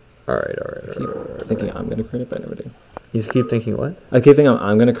 Alright. I keep thinking I'm gonna create it, but I never do. You keep thinking what? I keep thinking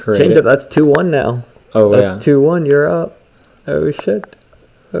I'm gonna create Change it. it. That's 2-1 now. Oh, That's yeah. 2-1. You're up. Oh shit.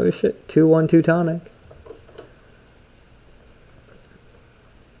 Oh shit. 2-1 Teutonic.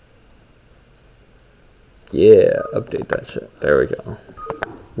 Yeah, update that shit. There we go.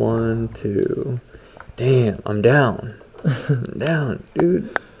 1, 2. Damn, I'm down. I'm down, dude.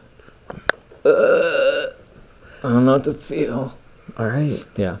 I don't know what to feel. Alright,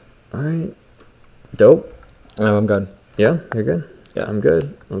 Yeah. alright. Dope. Oh, I'm good. Yeah, you're good? Yeah. I'm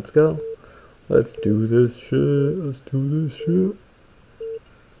good. Let's go. Let's do this shit. Let's do this shit.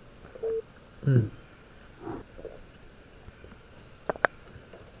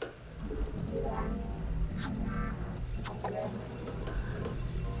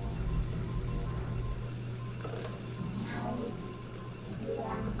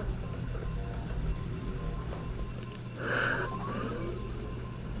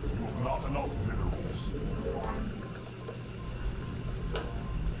 You have not enough minerals.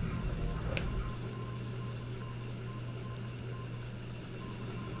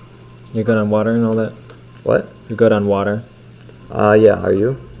 You're good on water and all that? What? You're good on water? Yeah, are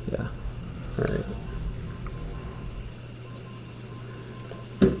you? Yeah. Alright.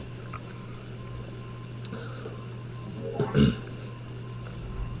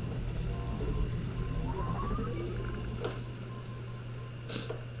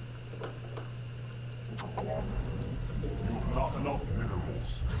 You have not enough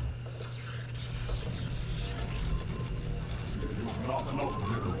minerals. You have not enough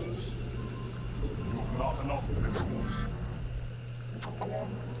minerals. You have not enough minerals.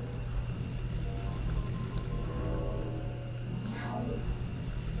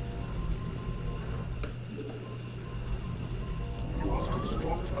 You must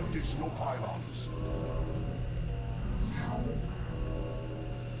construct additional pylons.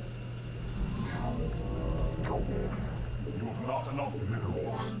 You have not enough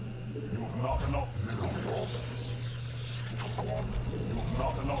minerals. You have not enough minerals. You have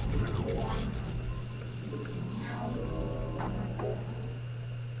not enough minerals.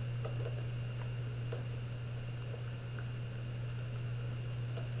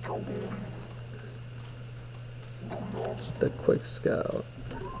 The quick scout.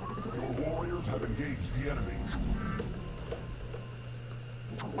 Your warriors have engaged the enemy.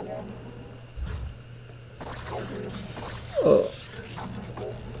 Oh.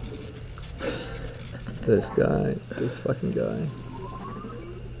 This guy. This fucking guy.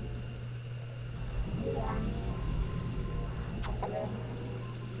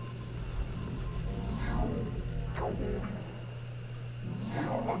 We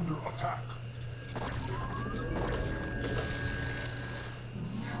are under attack.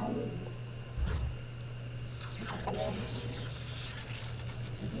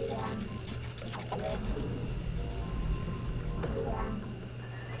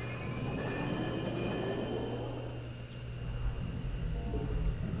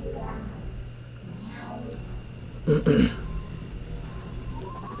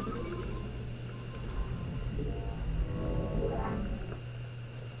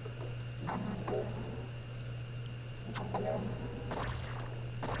 You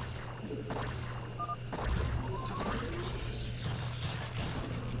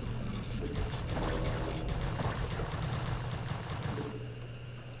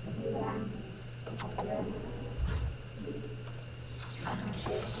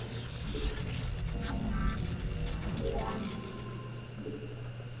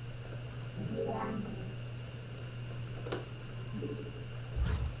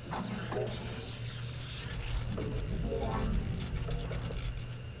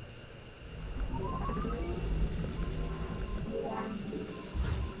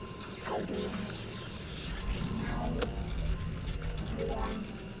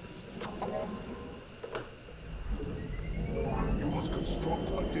must construct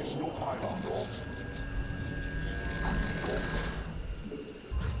additional pylons.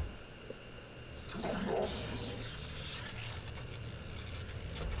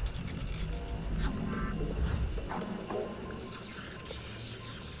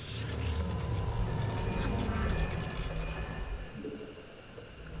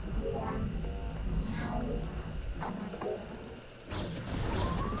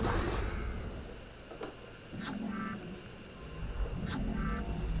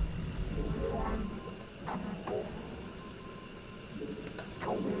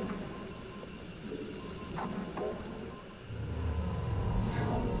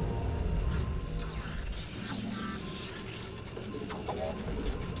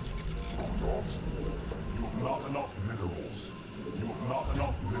 You have not enough minerals. You have not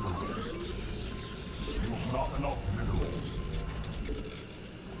enough minerals. You have not enough minerals.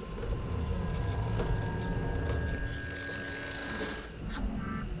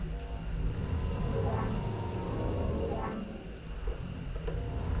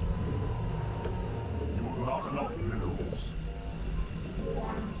 You have not enough minerals.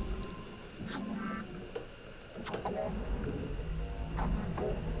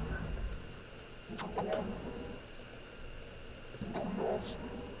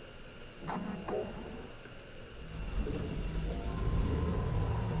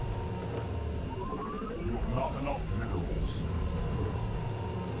 You have not enough minerals.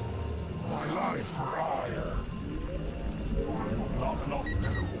 My life for ire. You have not enough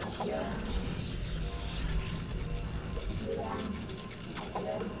minerals.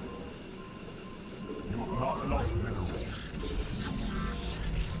 You have not enough minerals.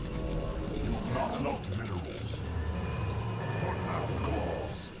 You have not enough minerals. What now,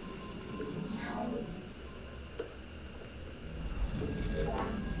 claws?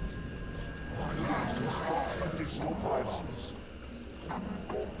 My life construct additional pylons.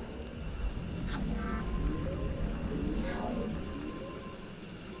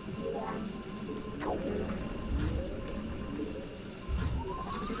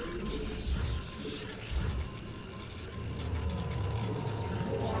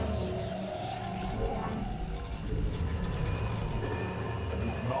 You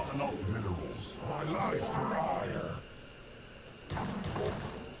have not enough minerals. My life for ire.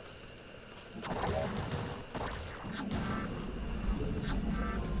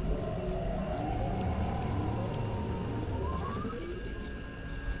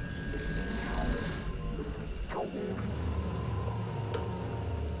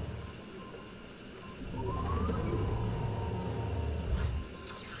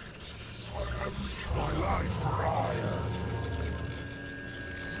 My life for ire.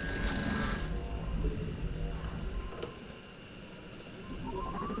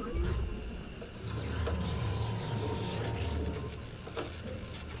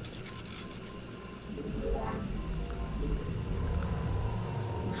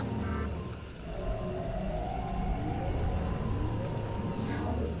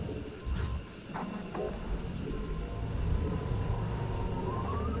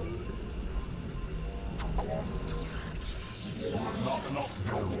 You have not enough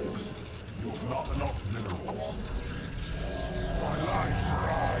minerals. You have not enough minerals. My life for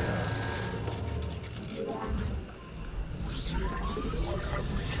ire.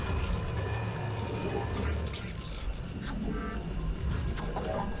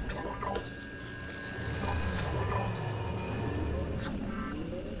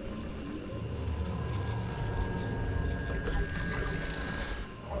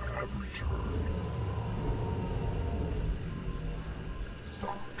 I have returned.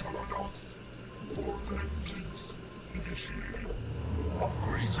 Kalados, 419th initiated.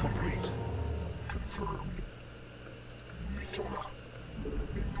 Upgrade complete. Confirmed. Mitola,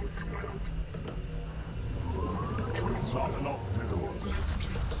 input command. You have not enough minerals.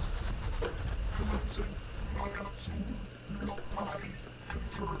 Commencing. Nagatsu. Lopai.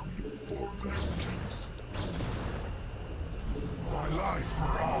 Confirmed. 419th. life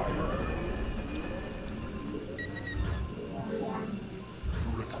for hire. You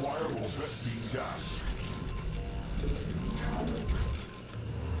require more Vespene gas.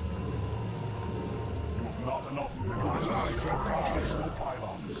 You have not enough minerals. Additional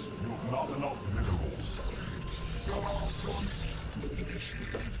pylons. You have not enough minerals.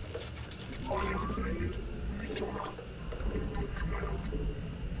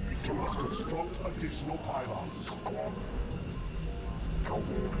 You must construct additional pylons.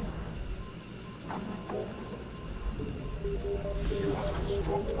 You must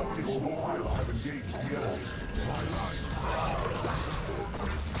construct additional pylons. Have engaged the enemy. My life.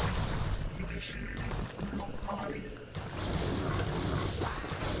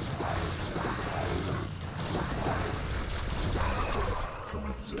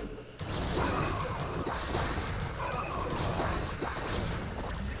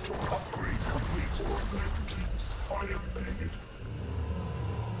 Upgrade complete. Fire made.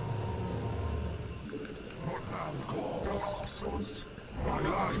 What now, claws? My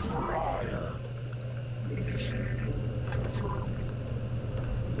life for hire.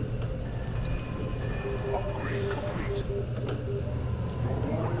 Upgrade complete. Your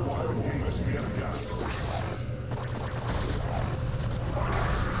warriors have engaged the enemy gas.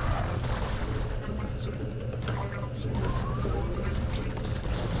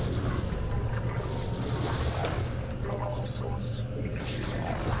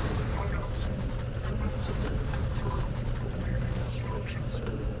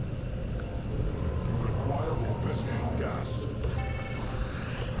 You require more Vespene gas.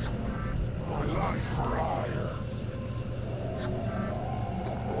 My life for hire.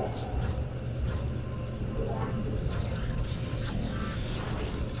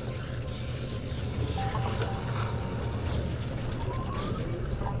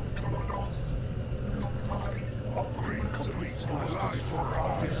 Upgrade complete. My life for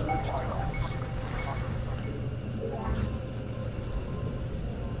additional pylons.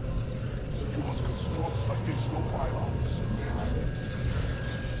 You must construct additional pylons.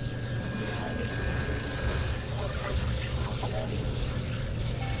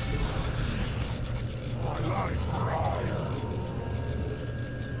 My life for hire.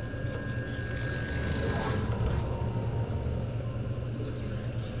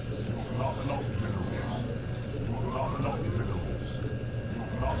 You have not enough minerals. You have not enough minerals. You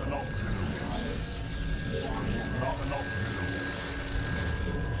have not enough minerals. You have not enough minerals.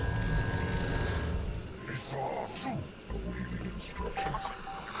 Esau 2. Awaiting instructions.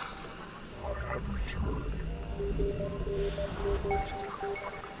 I have returned.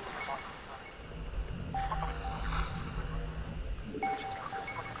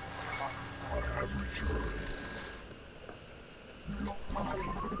 I have returned.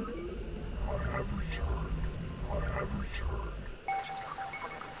 I have returned. I have returned.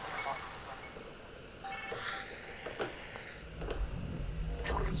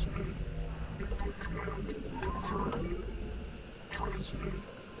 Transmitted. Input command confirmed. Transmitted.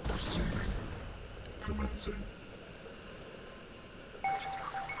 Receiving. Commencing.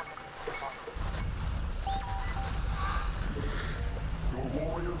 Your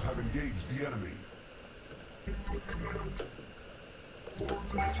warriors have engaged the enemy. Input command. For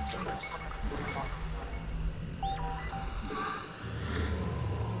vengeance.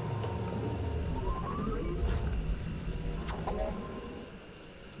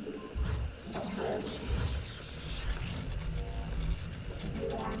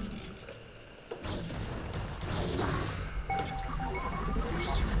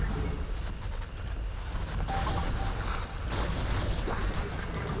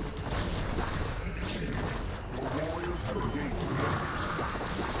 Your warriors have engaged the enemy.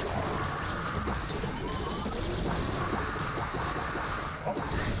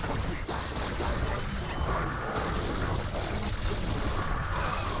 Upgrade complete.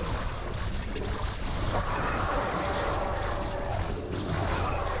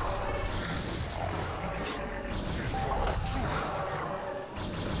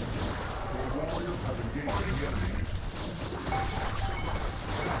 Your warriors have engaged the enemy.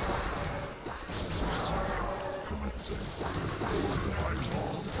 I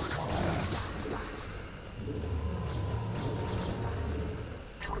lost the command.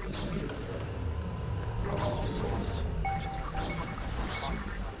 Transmitted. Colossus.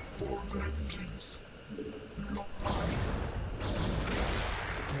 Receiving for vengeance.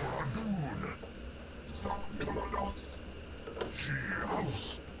 Doradun. Sankaladas. She house.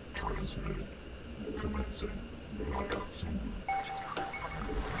 Transmitted. Commencing. Nagatsu.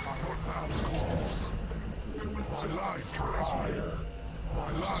 What now, claws? My life for hire.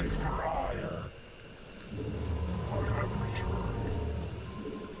 My life for hire. I have returned.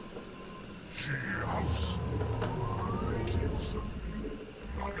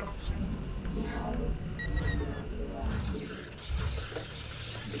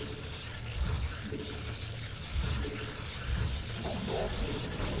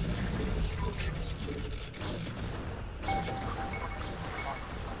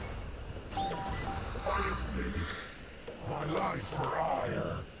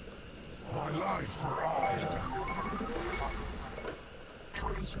 ire. My life for ire.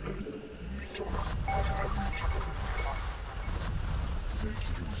 Transmit. Make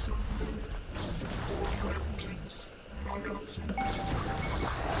use of me. For vengeance. Warriors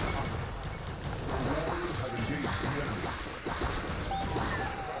have engaged the enemy.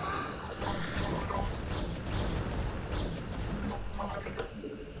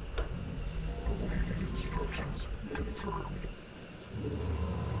 Awaiting instructions confirmed.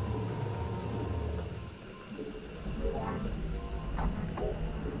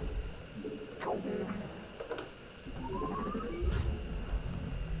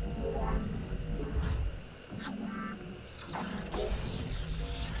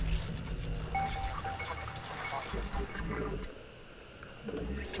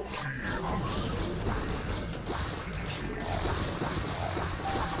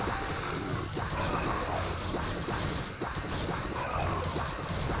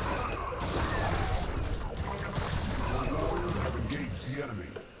 The enemy.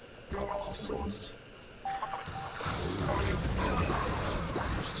 Your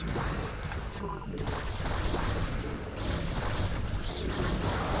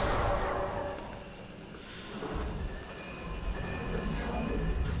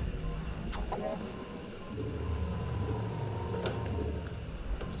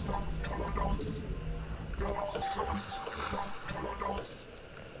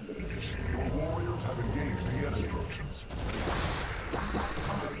warriors have engaged the enemy.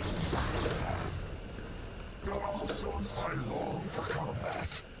 I long for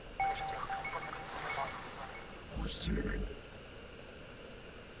combat. Receiving.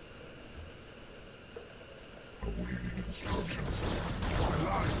 Awaiting instructions. My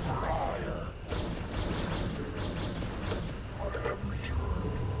life for ire. I have returned.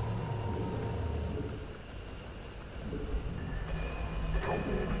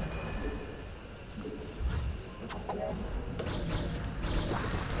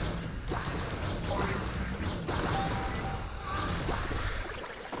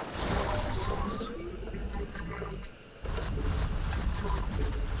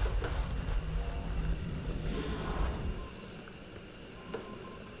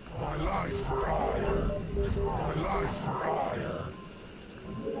 My life for ire. My life for ire.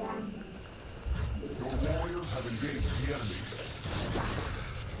 Your warriors have engaged the enemy.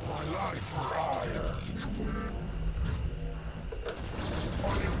 My life for ire. I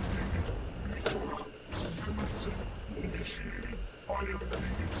am needed. Commencing. Initiating. I am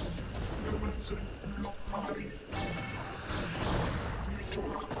needed. Commencing. Lockari.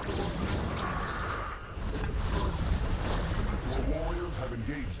 Your warriors have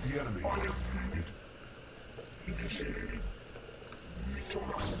engaged the enemy. I am needed. Initiating. Your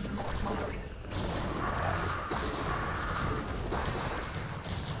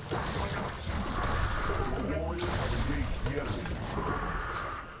warriors have engaged the enemy.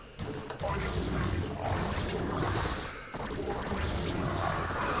 I am needed.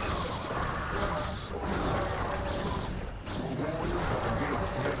 Your warriors have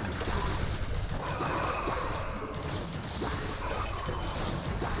engaged the enemy.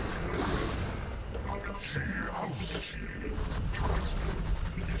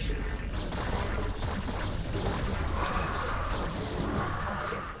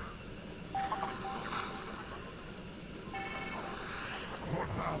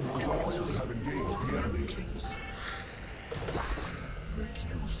 Your warriors have engaged the enemy. Make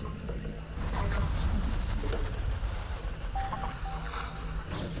use of me.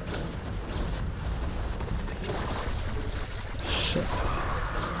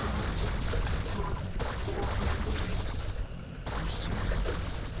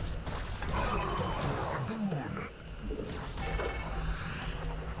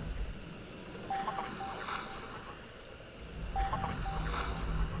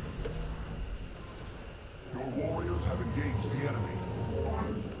 Your warriors have engaged the enemy.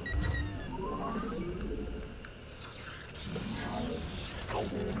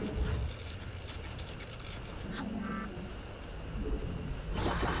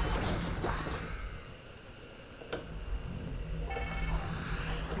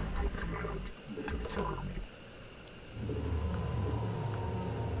 Confirmed.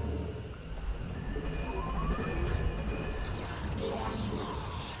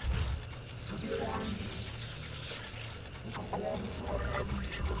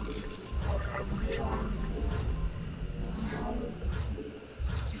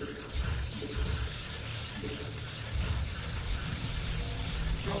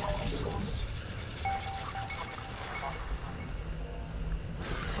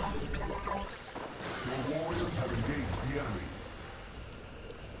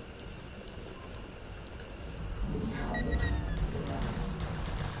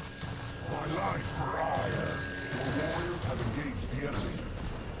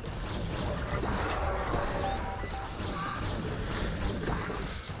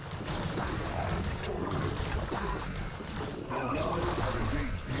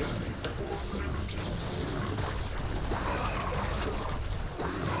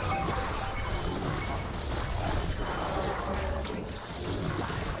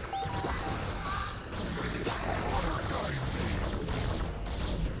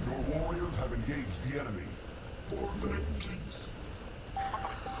 the enemy. For vengeance.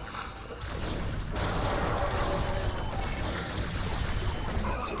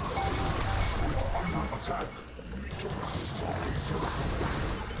 Under attack.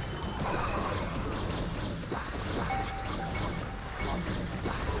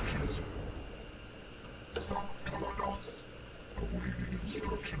 Some Kalanos. Awaiting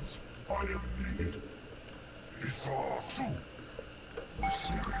instructions. I am needed. Isatu.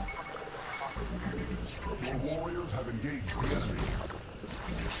 Receiving. Awaiting instructions. Your warriors have engaged the enemy.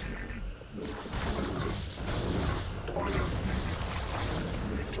 Initiating. I am needed.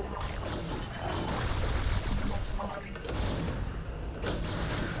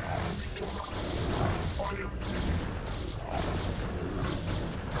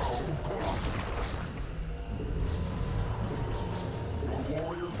 Your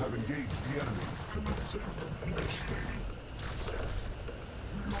warriors have engaged the enemy. Commencing. Initiating.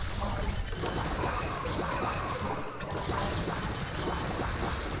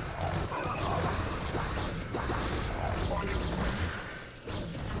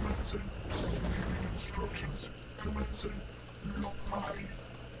 Commencing. Awaiting instructions. Commencing.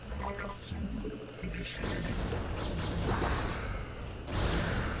 Nagatsu. Initiating.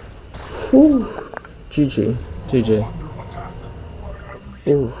 Whew. GG. GG.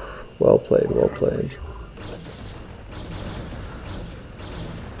 Oof. Well played, well played.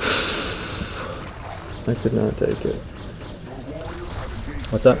 I could not take it.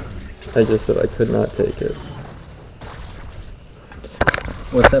 What's up? I just said I could not take it.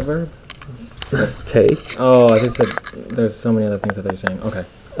 What's that verb? Take? Oh, I just said there's so many other things that they're saying. Okay.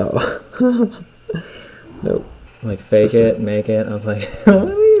 Oh. Nope. Like fake it, make it. I was like, what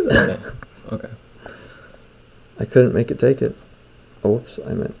are these? Okay. Okay. I couldn't make it take it. Oops,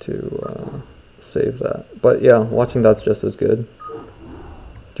 I meant to save that. But yeah, watching that's just as good.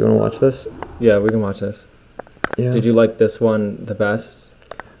 Do you want to watch this? Yeah, we can watch this. Yeah. Did you like this one the best?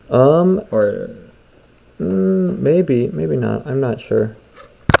 Or maybe not. I'm not sure.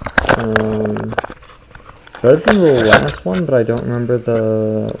 Better than the last one, but I don't remember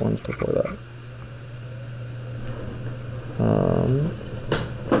the ones before that.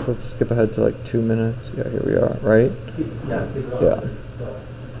 So let's skip ahead to like 2 minutes. Yeah, here we are, right? Yeah.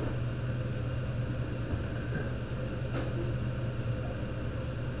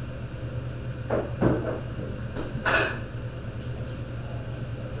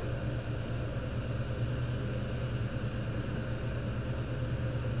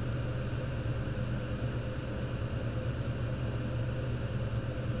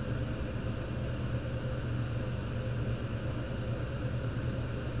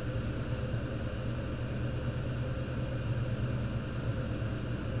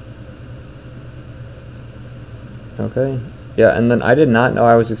 Okay. Yeah, and then I did not know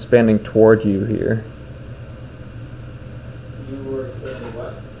I was expanding toward you here. You were expanding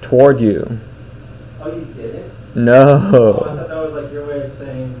what? Toward you. Oh, you didn't? No. Oh, I thought that was like your way of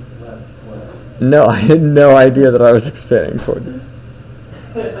saying less play. No, I had no idea that I was expanding toward you.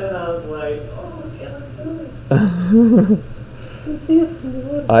 And I was like, oh, can't do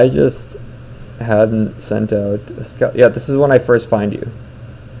it. I just hadn't sent out a scout. Yeah, this is when I first find you.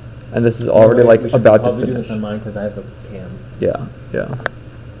 And this is already like about to finish. do this on mine because I have the cam. Yeah, yeah.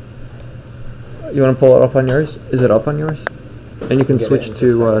 You want to pull it up on yours? Is it up on yours? And you can Get it switch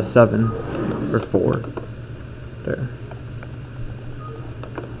into to 7 or 4. There.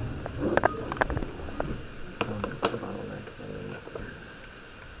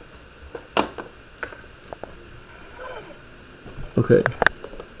 Okay.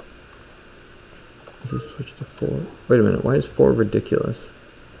 Let's just switch to 4. Wait a minute. Why is 4 ridiculous?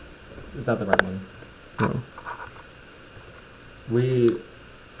 It's not the right one. Oh. We're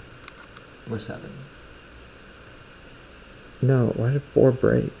 7. No, why did 4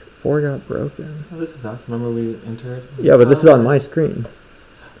 break? 4 got broken. Oh, this is us. Remember we entered? Yeah, but this is on my screen.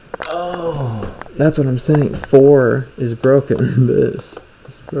 Oh. That's what I'm saying. 4 is broken. This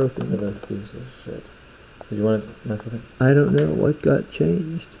is broken. This piece of shit. Did you want to mess with it? I don't know what got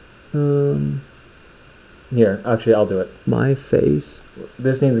changed. Here, actually, I'll do it. My face.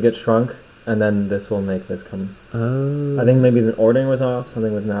 This needs to get shrunk, and then this will make this come. Oh. I think maybe the ordering was off,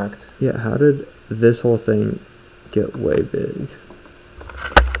 something was knocked. Yeah, how did this whole thing get way big?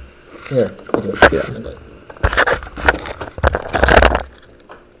 Here, I'll do it. Yeah.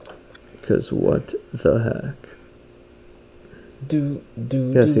 Because what the heck?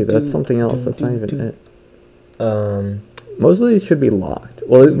 Yeah, see, that's something else. That's not even it. Most of these should be locked.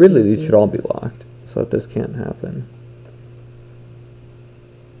 Well, really, these should all be locked. So that this can't happen.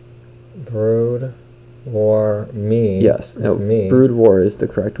 Brood. War me. Yes. That's No. me. Brood War is the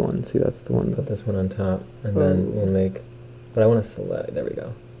correct one. See, that's the one. Put this one on top, and then we'll make. But I want to select. There we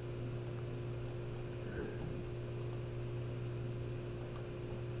go.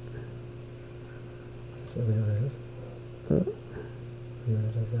 Is this really what it is? And then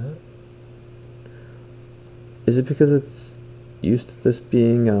it does that. Is it because it's used to this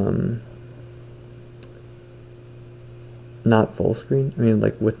being not full screen? I mean,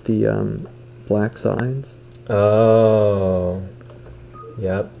 like with the black sides. Oh.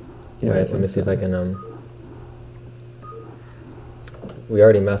 Yep. Yeah, Wait, let me see if I can. We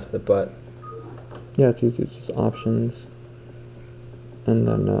already messed with it, but. Yeah, it's easy. It's just options, and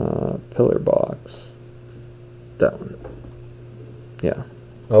then pillar box. That one. Yeah.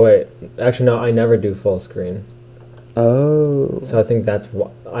 Oh wait, actually no, I never do full screen. Oh. So I think that's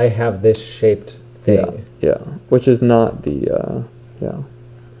why I have this shaped thing. Yeah. Which is not the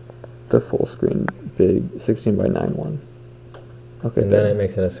the full screen big 16:9 one. Okay. And then it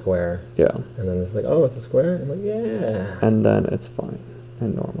makes it a square. Yeah. And then it's like, oh, it's a square? I'm like, yeah. And then it's fine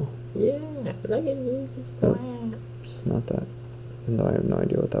and normal. Yeah, look at this, it's a square. It's not that. Even though I have no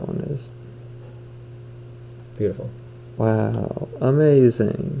idea what that one is. Beautiful. Wow.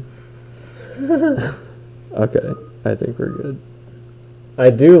 Amazing. Okay. I think we're good. I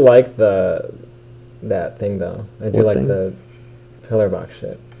do like that thing though. I do What like thing? the pillar box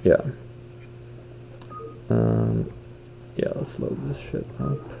shit. Yeah. Yeah, let's load this shit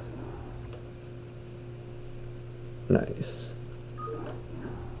up. Nice.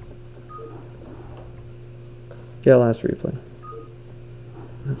 Yeah, last replay.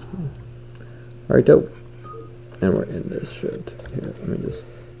 That's fine. Alright, dope. And we're in this shit. Here, let me just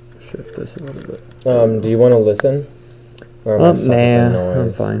shift this a little bit. Do you want to listen? Or am I fucking with the Nah, I'm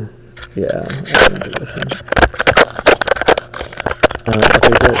noise? fine. Yeah, I can listen.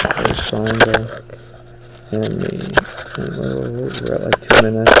 Okay, good. Let's find and me. And we're at like 2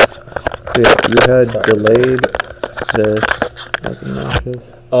 minutes. So yeah, you had delayed this as matches.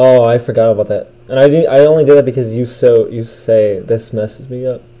 Oh, I forgot about that. And I only did that because you say this messes me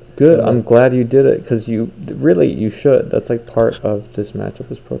up. Good, I'm glad you did it, because you should. That's like part of this matchup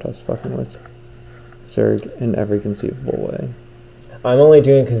is Protoss fucking with Zerg in every conceivable way. I'm only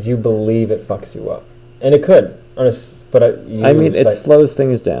doing it because you believe it fucks you up. And it could. But I mean, it slows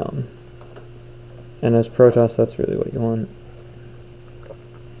things down. And as Protoss, that's really what you want.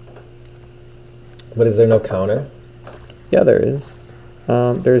 But is there no counter? Yeah, there is.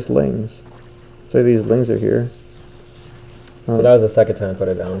 There's lings. So these lings are here. So that was the second time I put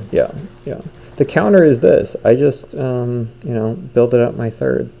it down. Yeah, yeah. The counter is this. I just, build it up my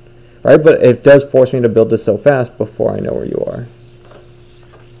third. Right, but it does force me to build this so fast before I know where you are.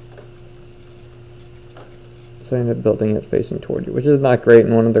 So I end up building it facing toward you, which is not great,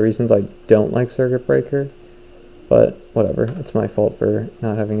 and one of the reasons I don't like Circuit Breaker. But whatever, it's my fault for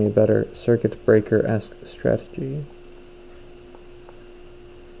not having a better Circuit Breaker-esque strategy.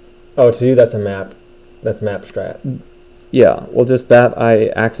 Oh, to you that's a map. That's map strat. Yeah, well, just that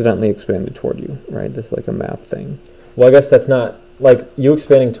I accidentally expanded toward you, right? This is like a map thing. Well, I guess that's not... Like, you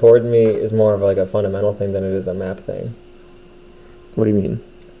expanding toward me is more of like a fundamental thing than it is a map thing. What do you mean?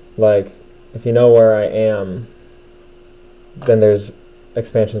 Like, if you know where I am, then there's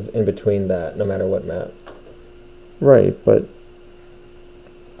expansions in between that, no matter what map. Right, but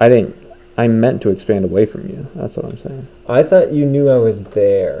I meant to expand away from you. That's what I'm saying. I thought you knew I was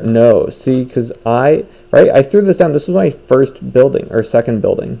there. No, see, because I threw this down. This was my first building, or second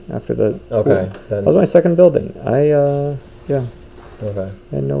building after the... Okay, That then... was my second building. Yeah. Okay.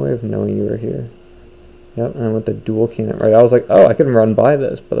 I had no way of knowing you were here. Yep, and with the dual cannon, right, I was like, oh, I could run by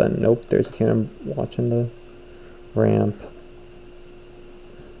this, but then, nope, there's a cannon watching the ramp.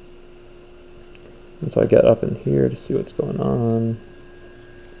 And so I get up in here to see what's going on.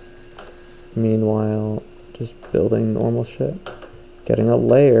 Meanwhile, just building normal shit. Getting a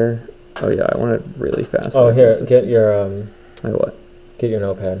layer. Oh yeah, I want it really fast. Oh, here, get your, My what? Get your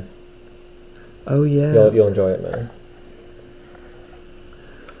notepad. Oh yeah. You'll enjoy it, man.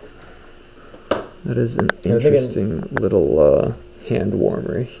 That is an interesting little hand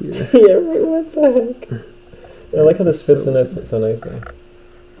warmer here. Yeah, what the heck? I like how this fits in this so nicely.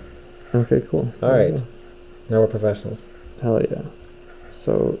 Okay, cool. Alright. Now we're professionals. Hell yeah.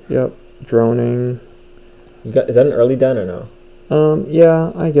 So, yep, droning. Is that an early den or no?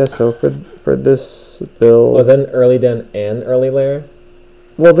 Yeah, I guess so. For this build. Oh, is that an early den and early layer?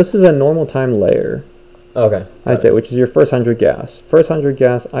 Well, this is a normal time layer. Okay. I'd say, which is your first 100 gas. First 100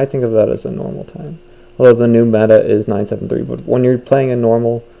 gas, I think of that as a normal time. Although the new meta is 973, but when you're playing a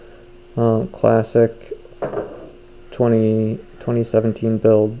normal classic 2017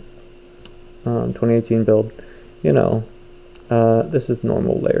 build, 2018 build. You know, this is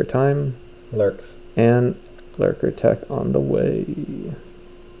normal layer time. Lurks. And lurker tech on the way.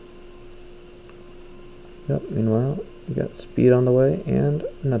 Yep, meanwhile, we got speed on the way and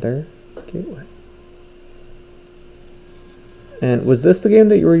another gateway. And was this the game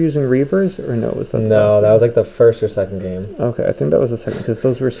that you were using Reavers, or no? Was that no? That was like the first or second game. Okay, I think that was the second, because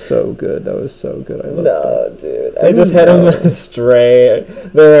those were so good. That was so good. I loved that. Dude, I just had them stray.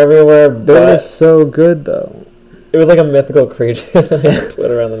 They were everywhere. They were so good, though. It was like a mythical creature that I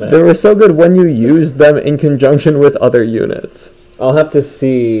put around the map. They were so good when you used them in conjunction with other units. I'll have to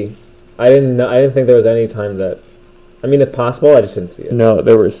see. I didn't think there was any time that. I mean, it's possible. I just didn't see it. No,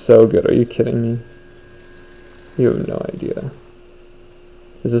 they were so good. Are you kidding me? You have no idea.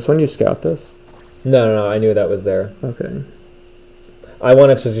 Is this when you scout this? No. I knew that was there. Okay. I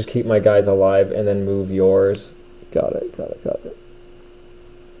wanted to just keep my guys alive and then move yours. Got it.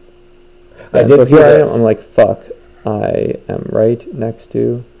 I did see this. I'm like, fuck. I am right next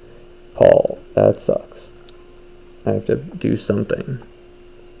to Paul. That sucks. I have to do something.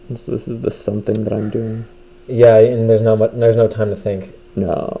 So this is the something that I'm doing. Yeah, and there's no time to think.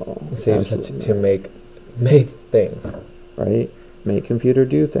 No. So you just have to make things. Right? Make computer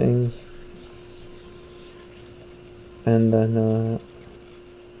do things. And then,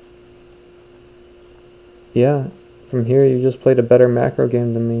 yeah, from here you just played a better macro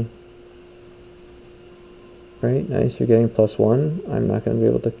game than me. Right, nice, you're getting +1. I'm not going to be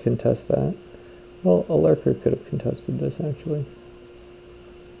able to contest that. Well, a lurker could have contested this, actually.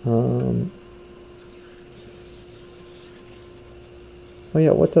 Oh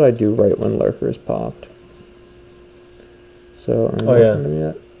yeah, what did I do right when lurkers popped? So, oh yeah.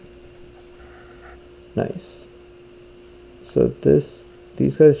 Yet? Nice. So these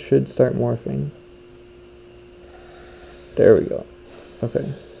guys should start morphing. There we go.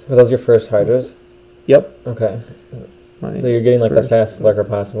 Okay. Were those your first hydras? Yep. Okay. So you're getting like the fastest lurker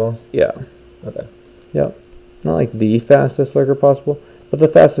possible? Yeah. Okay. Yep. Not like the fastest lurker possible, but the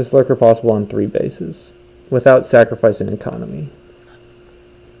fastest lurker possible on 3 bases, without sacrificing economy.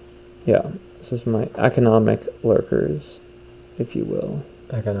 Yeah. This is my economic lurkers, if you will.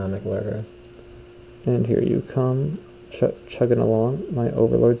 Economic lurker. And here you come, chugging along. My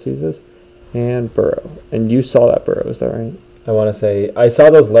overlord sees this. And burrow. And you saw that burrow, is that right? I want to say, I saw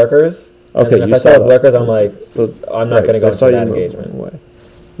those lurkers. Okay, if I saw those lurkers, I'm like, so I'm not going to go into that engagement. Away.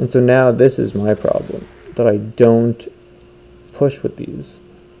 And so now this is my problem, that I don't push with these.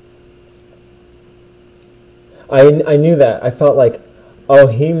 I knew that. I felt like, oh,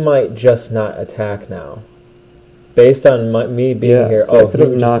 he might just not attack now. Based on me being here, so I could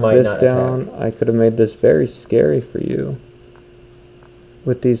have he knocked might this not down. attack. I could have made this very scary for you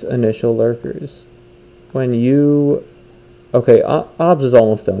with these initial lurkers. When you... Okay, Obs is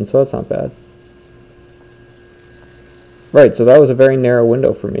almost done, so that's not bad. Right, so that was a very narrow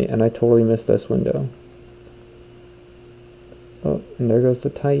window for me, and I totally missed this window. Oh, and there goes the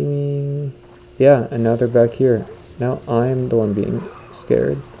timing. Yeah, and now they're back here. Now I'm the one being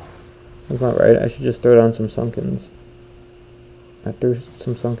scared. That's not right. I should just throw down some Sunkens. I threw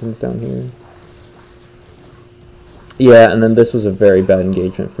some Sunkens down here. Yeah, and then this was a very bad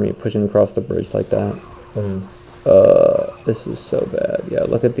engagement for me, pushing across the bridge like that. This is so bad. Yeah,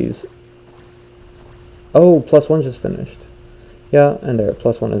 look at these. Oh, +1 just finished. Yeah, and there,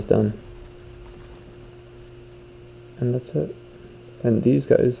 +1 is done. And that's it. And these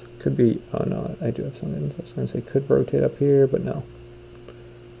guys could be... Oh, no, I do have Sunkens. I was going to say could rotate up here, but no.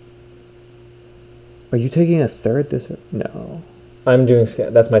 Are you taking a third this... No. I'm doing...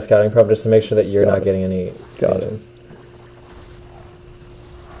 That's my scouting probe, just to make sure that you're not getting any... Got it.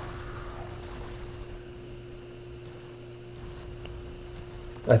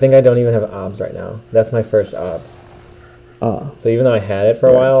 I think I don't even have obs right now. That's my first obs. So even though I had it for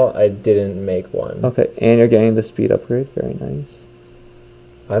a while, I didn't make one. Okay, and you're getting the speed upgrade. Very nice.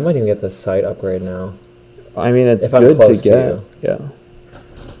 I might even get the sight upgrade now. I mean, it's if I'm good close to get. To yeah.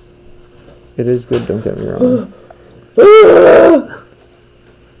 It is good, don't get me wrong.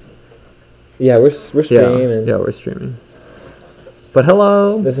 Yeah, we're streaming. Yeah, we're streaming. But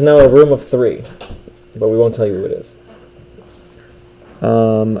hello! This is now a room of 3. But we won't tell you who it is.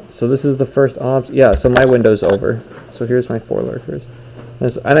 So this is the first obs. Yeah, so my window's over. So here's my 4 lurkers.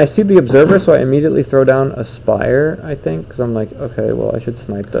 And I see the observer, so I immediately throw down a spire, I think, because I'm like, okay, well, I should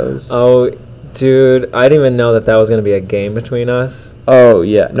snipe those. Oh, dude, I didn't even know that was going to be a game between us. Oh,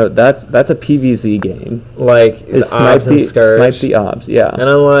 yeah. No, that's a PvZ game. Like, the obs and Scourge. Snipe the obs, yeah. And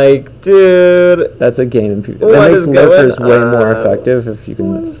I'm like, dude. That's a game in PvZ. That makes lurkers way more effective if you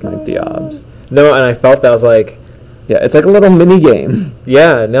can snipe the obs. No, and I felt that. I was like... Yeah, it's like a little mini game.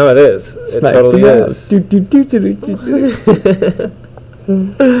 Yeah, no, it is. It totally is.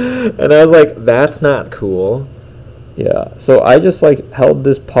 And I was like, that's not cool. Yeah, so I just like held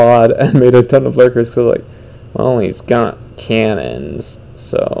this pod and made a ton of lurkers because like, well, he's got cannons,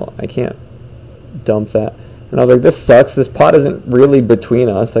 so I can't dump that. And I was like, this sucks. This pod isn't really between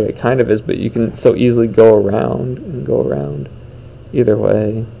us. Like, it kind of is, but you can so easily go around and go around either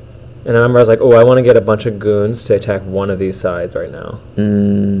way. And I remember I was like, oh, I want to get a bunch of goons to attack one of these sides right now.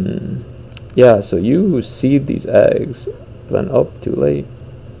 Yeah, so you seed these eggs, but then, oh, too late.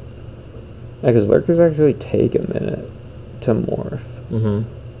 Yeah, because lurkers actually take a minute to morph.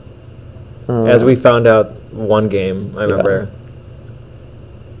 As we found out one game, I remember. Yeah.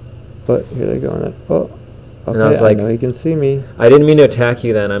 But here they go. Oh, okay, and I was like, I know you can see me. I didn't mean to attack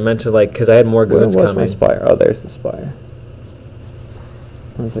you then. I meant to, like, because I had more goons Where's coming. my spire? Oh, there's the spire.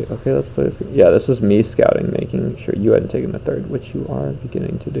 I was like, okay, let's play this. Yeah, this was me scouting, making sure you hadn't taken the third, which you are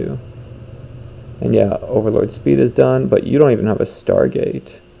beginning to do. And yeah, Overlord speed is done, but you don't even have a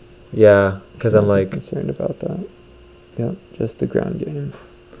Stargate. Yeah, because I'm like concerned about that. Yep, just the ground game.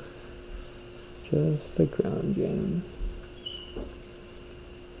 Just the ground game.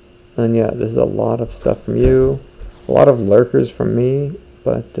 And yeah, this is a lot of stuff from you, a lot of lurkers from me,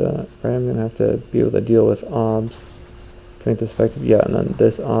 but right, I'm gonna have to be able to deal with obs to make this effective. Yeah, and then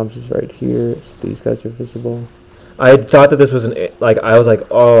this obs is right here, so these guys are visible. I thought that this was I was like,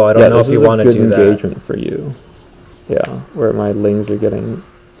 oh, I don't know if you want to do that. This is a good engagement for you. Yeah, where my lings are getting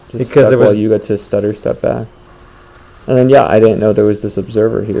just because stuck while you get to stutter step back. And then yeah, I didn't know there was this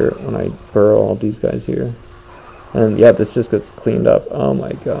observer here when I burrow all these guys here. And yeah, this just gets cleaned up. Oh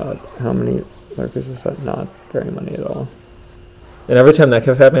my god, how many lurkers was that? Not very many at all. And every time that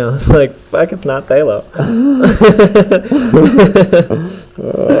kept happening, I was like, fuck, it's not Thalo.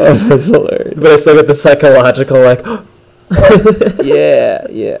 That's hilarious. But I still get the psychological, like, yeah.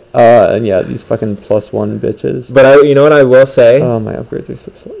 And yeah, these fucking +1 bitches. But you know what I will say? Oh, my upgrades are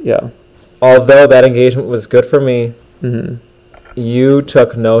so slow. Yeah. Although that engagement was good for me, you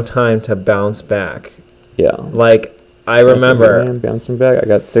took no time to bounce back. Yeah. Like, I remember. Bouncing back. I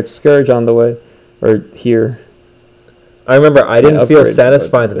got 6 Scourge on the way. Or here. I remember I didn't feel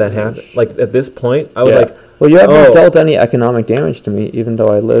satisfied that happened. Like, at this point, I was like, well, you haven't dealt any economic damage to me, even though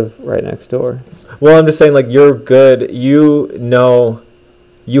I live right next door. Well, I'm just saying, like, you're good. You know,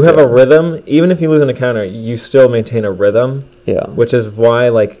 you have a rhythm. Even if you lose an encounter, you still maintain a rhythm. Yeah. Which is why,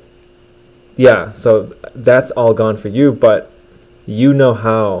 like, yeah, so that's all gone for you, but you know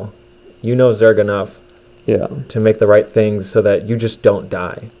how. You know Zerg enough to make the right things so that you just don't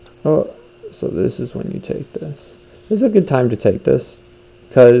die. Oh, so this is when you take this. This is a good time to take this,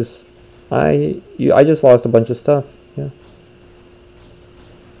 because I just lost a bunch of stuff. Yeah.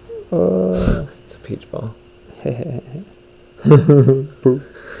 It's a peach ball. Boop, boop.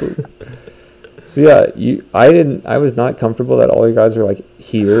 So yeah, I was not comfortable that all you guys are like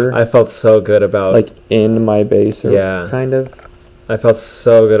here. I felt so good about like in my base or kind of. I felt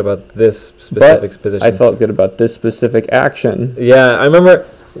so good about this specific position. I felt good about this specific action. Yeah, I remember.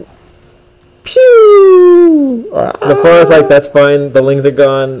 Pew! Before I was like, that's fine. The lings are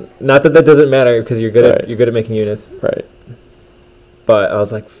gone. Not that doesn't matter because you're good at making units. Right. But I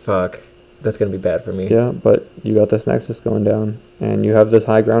was like, fuck, that's gonna be bad for me. Yeah, but you got this Nexus going down, and you have this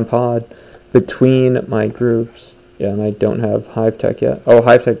high ground pod between my groups. Yeah, and I don't have Hive Tech yet. Oh,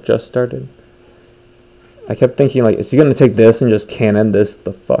 Hive Tech just started. I kept thinking, like, is he gonna take this and just cannon this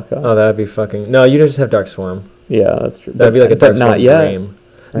the fuck up? Oh, that'd be fucking. No, you just have Dark Swarm. Yeah, that's true. That'd be like a Dark Swarm dream.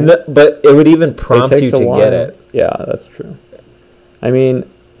 Right? No, but it would even prompt you to get it. Yeah, that's true. I mean,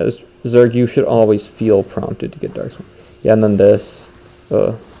 as Zerg, you should always feel prompted to get Dark Swarm. Yeah, and then this.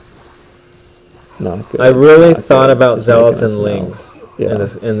 Not good. I really thought about Zealots and Lings in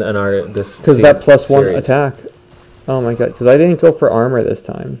this because that +1 attack. Oh my god, because I didn't go for armor this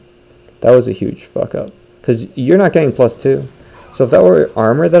time. That was a huge fuck up. Because you're not getting +2. So if that were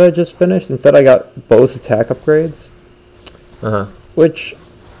armor that I just finished, instead I got both attack upgrades. Which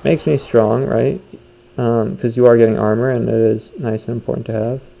makes me strong, right? Because you are getting armor, and it is nice and important to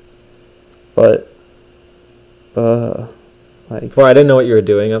have. But, like... Before, I didn't know what you were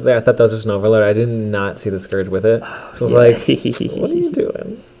doing up there. I thought that was just an overload. I did not see the Scourge with it. So I was like, what are you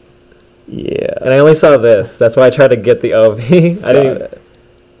doing? Yeah. And I only saw this. That's why I tried to get the OV. I didn't...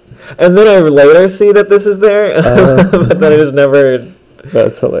 And then I later see that this is there, but then I just never...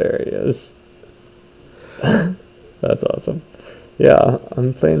 That's hilarious. That's awesome. Yeah,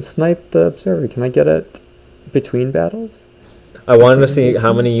 I'm playing Snipe the Observer. Can I get it between battles? I wanted to see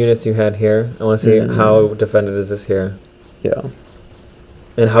how many units you had here. I want to see how defended is this here. Yeah.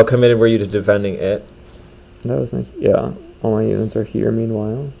 And how committed were you to defending it? That was nice. Yeah, all my units are here.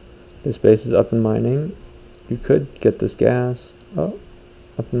 Meanwhile, this base is up and mining. You could get this gas. Oh,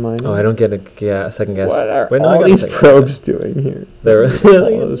 up and mining. Oh, I don't get a second guess. What are Wait, no, I all got a these second probes doing here? They're all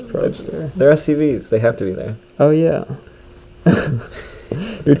those probes there. They're SCVs. They have to be there. Oh yeah.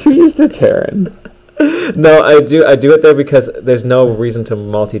 You're too used to Terran. No, I do it there because there's no reason to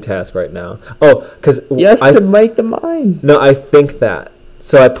multitask right now. Oh, because Yes, to make the mine. No, I think that.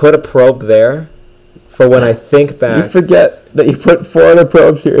 So I put a probe there for when I think back. You forget that you put 4 other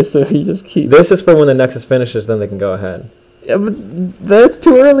probes here, so you just keep. This is for when the Nexus finishes, then they can go ahead. Yeah, but that's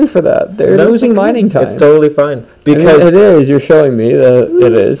too early for that. They're No, losing it's okay. mining time. It's totally fine. Because I mean, it is. You're showing me that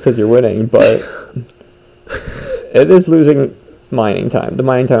it is because you're winning, but it is losing mining time. The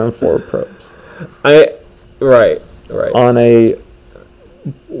mining time of 4 probes. Right. On a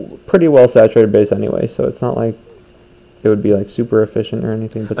pretty well saturated base anyway, so it's not like it would be like super efficient or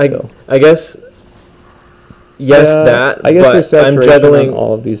anything, but still. I guess. Yes, that. I guess but your saturation I'm juggling. on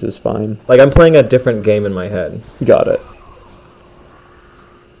all of these is fine. Like I'm playing a different game in my head, Got it.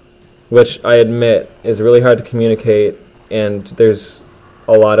 which I admit is really hard to communicate, and there's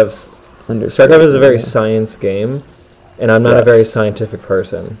a lot of. StarCraft is a very science game, and I'm not a very scientific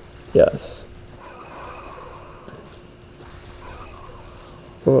person. Yes.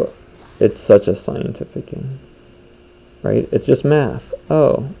 Well, it's such a scientific game, right? It's just math.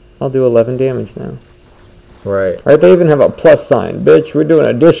 Oh, I'll do 11 damage now. Right. Right, they even have a plus sign. Bitch, we're doing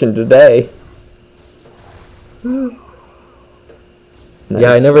addition today. Nice.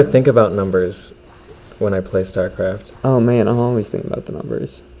 Yeah, I never think about numbers when I play StarCraft. Oh man, I'm always thinking about the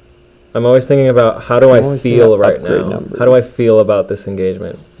numbers. I'm always thinking about how do I'm I always feel thinking about right upgrade now? numbers. How do I feel about this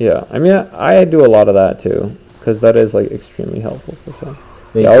engagement? Yeah, I mean, I do a lot of that too, because that is like extremely helpful for some.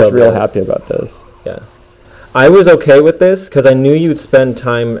 You Yeah, I was killed real that. happy about this. Yeah. I was okay with this because I knew you'd spend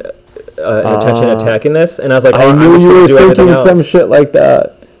time and attention attacking this, and I was like, I oh, knew I'm just you going were to do everything thinking some else. shit like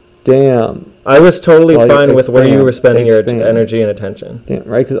that. Damn. I was totally Well, fine with where you were spending your expand. energy and attention. Damn,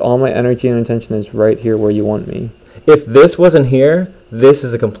 right? Because all my energy and attention is right here where you want me. If this wasn't here, this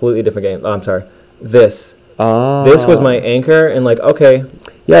is a completely different game. Oh, I'm sorry. This was my anchor, and like, okay.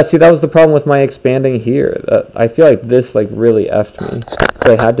 Yeah, see, that was the problem with my expanding here. I feel like this like really effed me.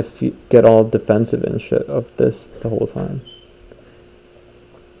 So I had to get all defensive and shit of this the whole time.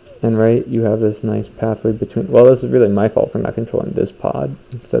 And right, you have this nice pathway between. Well, this is really my fault for not controlling this pod.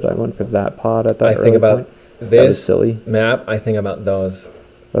 Instead, I went for that pod at that. I think about point. this silly. map. I think about those.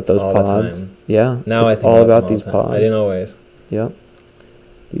 About those all the pods. time. Yeah. Now it's I think all about about them all these the time. pods. I didn't always. Yep.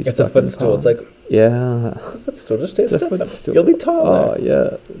 These It's a fucking footstool. pods. It's like yeah. it's a footstool. Just stay It's a still. footstool. You'll be taller. Oh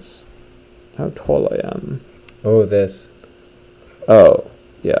yes. How tall I am. Oh, this. Oh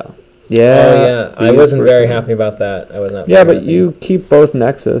yeah. Yeah. Oh yeah. I these wasn't were very fun. happy about that. I was not. Yeah, very but happy. you keep both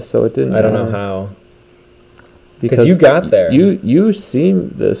Nexus, so it didn't. I don't know matter. how. Because you got there. You see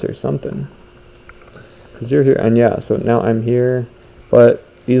this or something. Because you're here, and yeah, so now I'm here, but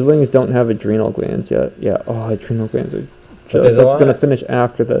these lings don't have adrenal glands yet. Yeah, oh, adrenal glands are just there's a lot. gonna finish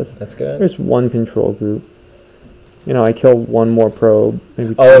after this. That's good. There's one control group. You know, I kill one more probe,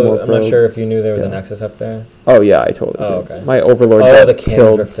 maybe two more Oh, probes. I'm not sure if you knew there was a Yeah. Nexus up there. Oh yeah, I totally Oh, did. okay. My overlord Oh, got the cannons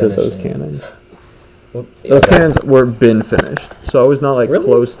killed were to those finishing. cannons. Well, Those okay. cannons were been finished, so I was not like Really?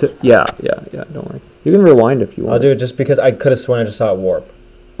 close to. Yeah. Don't worry. You can rewind if you want. I'll do it just because I could have sworn I just saw it warp.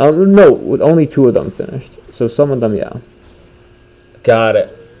 No, with only 2 of them finished. So some of them, yeah. Got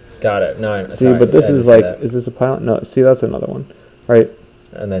it. No, I'm See, sorry, but this I is didn't see like, that. is this a pilot? No, see, that's another one, right?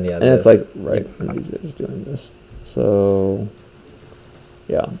 And then yeah, And it's this. like right when these guys are doing this. So,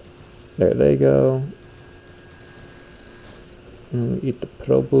 yeah, there they go. And we eat the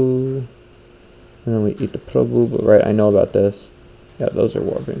probu, and then we eat the probu. But right, I know about this. Yeah, those are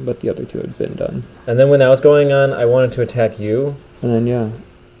warping, but the other 2 had been done. And then when that was going on, I wanted to attack you. And then yeah,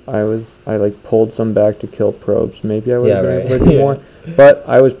 I like pulled some back to kill probes. Maybe I would have Yeah, been right. able to do Yeah. more, but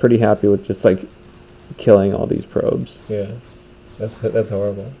I was pretty happy with just like killing all these probes. Yeah, that's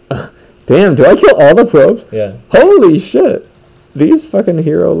horrible. Damn, do I kill all the probes? Yeah. Holy shit! These fucking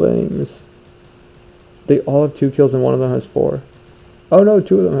hero lings. They all have 2 kills and one of them has 4. Oh no,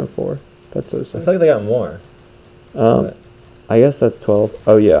 2 of them have 4. That's so I sad. feel like they got more. But- I guess that's 12.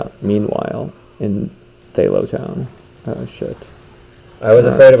 Oh yeah. Meanwhile, in Thalo Town. Oh shit. I was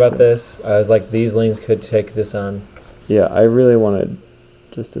afraid about this. I was like, these lanes could take this on. Yeah, I really wanted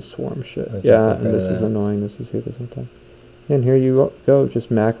just to swarm shit. I was Yeah, definitely and afraid this of was that. annoying. This was here the same time. And here you go, just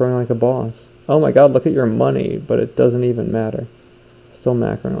macroing like a boss. Oh my god, look at your money, but it doesn't even matter. Still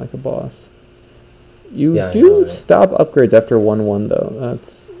macroing like a boss. You Yeah, I know, do right? stop upgrades after 1-1 though.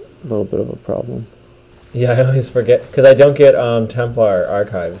 That's a little bit of a problem. Yeah, I always forget because I don't get Templar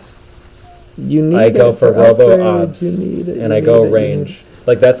archives. You need I go for Robo upgrades, Obs, you need it, and you I go need it, you need range.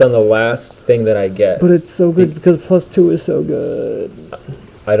 Like, that's on the last thing that I get. But it's so good because +2 is so good.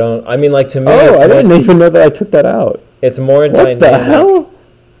 I mean, like, to me, Oh, it's I more, didn't even know that I took that out. it's more What dynamic. the hell?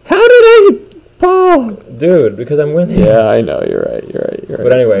 How did I... Paul? Dude, because I'm winning. Yeah, I know, you're right.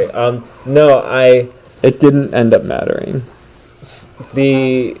 But anyway, no, It didn't end up mattering.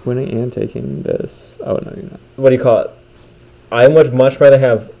 the, Winning and taking this. Oh, no, you're not. what do you call it? I would much rather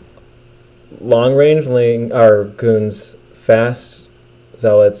have long range or goons, fast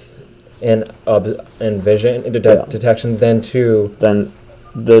zealots, and vision detection than Then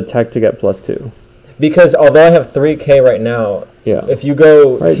the tech to get +2. because although I have 3K right now, Yeah. if you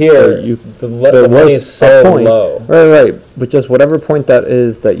go Right, here, so the there money was is a so point. low. Right. But just whatever point that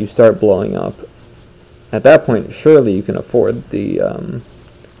is that you start blowing up, at that point, surely you can afford the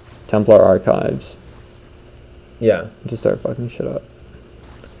Templar Archives Yeah. to start fucking shit up.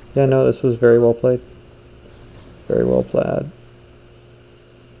 Yeah, no, this was very well played. Very well played.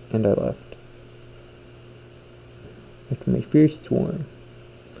 And I left. Like my first one.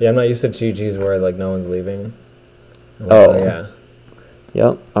 Yeah, I'm not used to GGs where, like, no one's leaving. Oh. Yeah.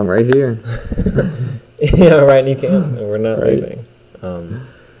 Yep, I'm right here. Yeah, right, you can. We're not Right. leaving.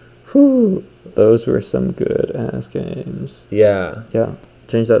 Whew. Those were some good ass games. Yeah. Yeah.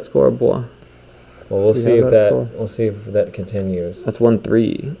 Change that score, boy. Well, we'll Do you see have if that score? we'll see if that continues. That's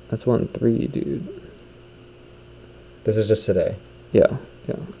 1-3. That's 1-3, dude. This is just today. Yeah.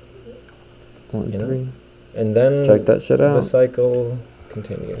 1-3. You know? And then Check that shit out. the cycle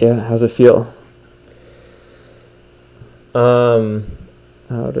continues. Yeah, how's it feel? Um,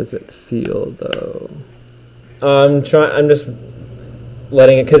 How does it feel, though? I'm just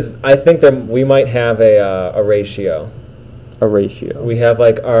letting it, because I think we might have a ratio. A ratio. We have,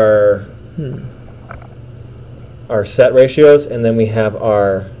 like, our set ratios, and then we have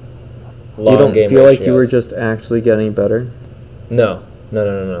our long You don't game feel ratios. like you were just actually getting better? No.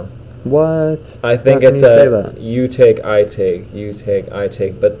 What? I think How can it's you say that? you take, I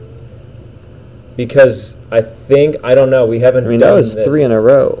take, but because I don't know, we haven't I mean, done that was this. 3 in a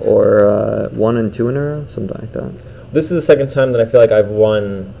row, or 1 and 2 in a row, something like that. This is the second time that I feel like I've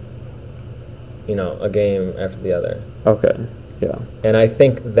won, a game after the other. Okay, yeah. And I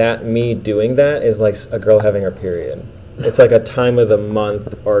think that me doing that is like a girl having her period. It's like a time of the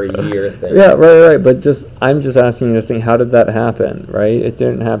month or year thing. Yeah, right. But I'm just asking you to think, how did that happen, right? It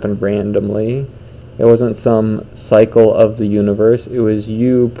didn't happen randomly. It wasn't some cycle of the universe. It was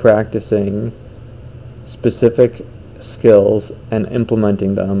you practicing specific skills and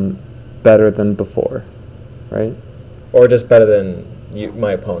implementing them better than before, right? Or just better than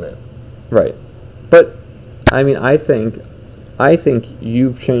my opponent. Right. But, I mean, I think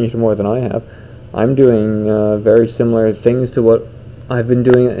you've changed more than I have. I'm doing very similar things to what I've been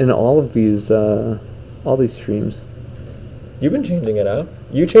doing in all these streams. You've been changing it up.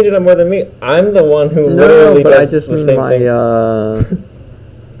 You change it up more than me. I'm the one who No, literally but I does just the mean same my.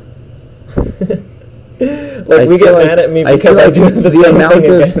 Like, we get mad at me because I do the same thing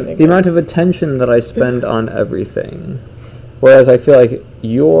again and again. The amount of attention that I spend on everything, whereas I feel like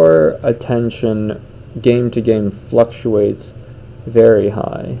your attention game to game fluctuates very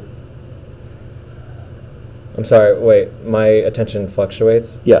high. I'm sorry, wait, my attention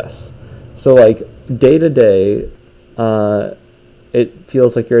fluctuates? Yes. So, like, day to day, it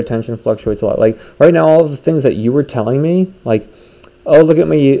feels like your attention fluctuates a lot. Like, right now, all of the things that you were telling me, like, oh, look at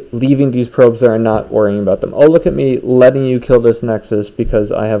me leaving these probes there and not worrying about them. Oh, look at me letting you kill this Nexus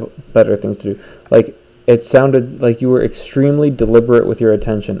because I have better things to do. Like, it sounded like you were extremely deliberate with your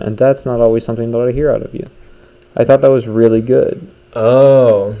attention, and that's not always something that I hear out of you. I thought that was really good.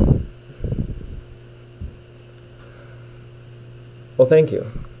 Oh. Well, thank you.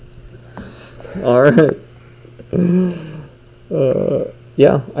 All right.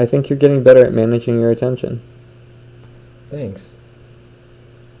 Yeah, I think you're getting better at managing your attention. Thanks.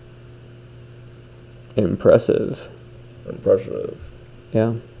 Impressive.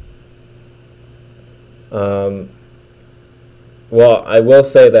 Yeah. Well, I will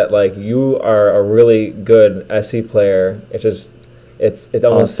say that, like, you are a really good SC player. It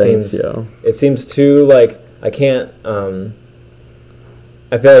almost thanks, seems yo. it seems too, like, I can't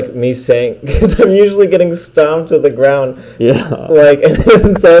I feel like me saying, because I'm usually getting stomped to the ground. Yeah. Like,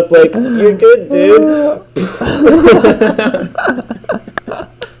 and so it's like, you're good, dude.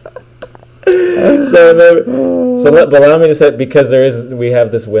 But allow me to say, because we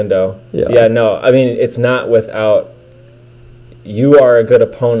have this window. Yeah. Yeah, no, I mean, it's not without, you are a good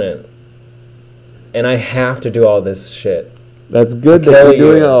opponent, and I have to do all this shit. That's good To that kill you're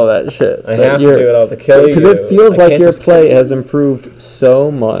doing you. all that shit. I have to do it all to kill you. Because it feels I like can't your just kill play you. has improved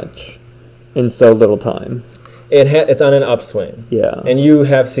so much. in so little time. It's on an upswing. Yeah. And you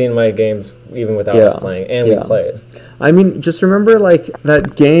have seen my games even without us playing, and we played. I mean, just remember like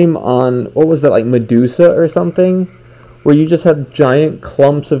that game on, what was that, like Medusa or something, where you just had giant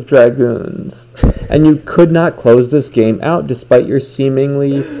clumps of dragoons, and you could not close this game out despite your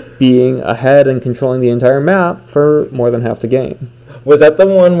seemingly being ahead and controlling the entire map for more than half the game. Was that the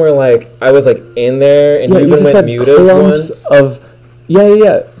one where like I was like in there and you even went mute as once?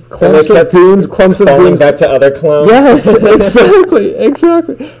 Clumps of goons, clumps of goons. Back to other clones. Yes,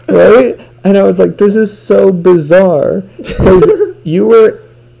 exactly, right? And I was like, this is so bizarre. Because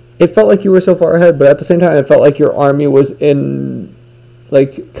it felt like you were so far ahead, but at the same time, it felt like your army was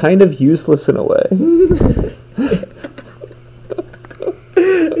like, kind of useless in a way.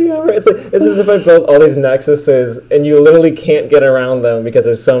 Yeah, right. It's as if I built all these nexuses, and you literally can't get around them because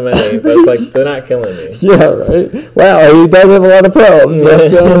there's so many, but it's like, they're not killing me. Yeah, right? Wow, he does have a lot of problems.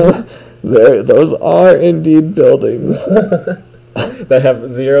 But, those are indeed buildings. That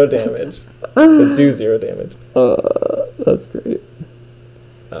have 0 damage. That do 0 damage. That's great.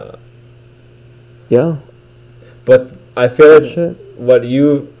 Yeah. But I feel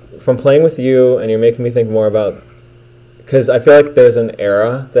like from playing with you, and you're making me think more about, because I feel like there's an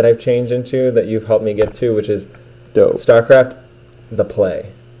era that I've changed into that you've helped me get to, which is dope. StarCraft, the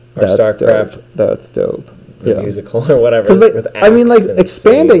play. Or StarCraft. Dope. That's dope. The musical or whatever. I mean, like,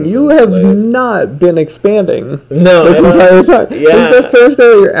 expanding. You have not been expanding this entire time. Yeah. This is the first day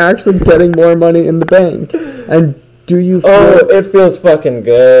that you're actually getting more money in the bank. And do you feel... Oh, it feels fucking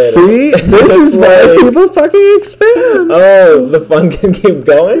good. See? This is why people fucking expand. Oh, the fun can keep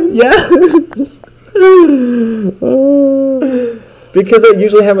going? Yes. Because it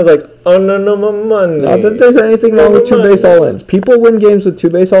usually happens like, oh no, my money. Not that there's anything wrong with 2-base all-ins. People win games with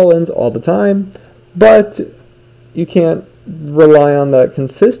 2-base all-ins all the time. But you can't rely on that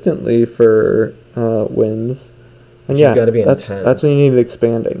consistently for wins. And you've got to be intense. That's when you need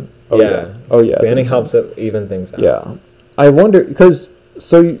expanding. Expanding helps it even things out. Yeah. I wonder, because,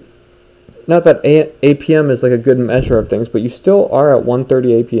 not that APM is like a good measure of things, but you still are at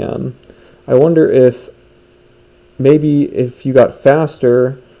 130 APM. I wonder if maybe if you got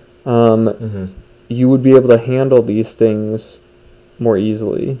faster, you would be able to handle these things more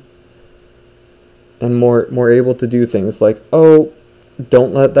easily. And more able to do things like, don't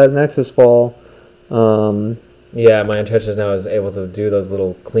let that Nexus fall. Yeah, my intention now is able to do those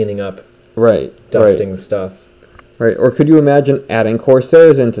little cleaning up, dusting stuff. Right, or could you imagine adding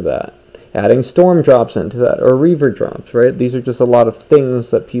Corsairs into that? Adding Storm drops into that, or Reaver drops, right? These are just a lot of things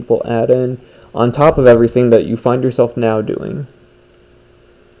that people add in on top of everything that you find yourself now doing.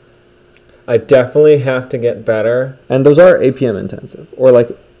 I definitely have to get better. And those are APM intensive, or like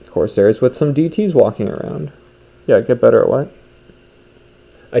Corsairs with some DTs walking around. Yeah, get better at what?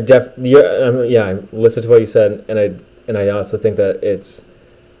 I listened to what you said, and I also think that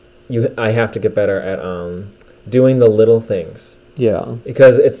I have to get better at doing the little things. Yeah.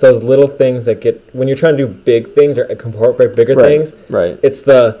 Because it's those little things that when you're trying to do big things or incorporate bigger things. Right. It's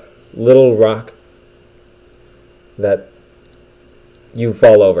the little rock that you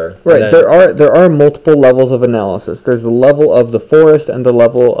fall over. Right. There are multiple levels of analysis. There's the level of the forest and the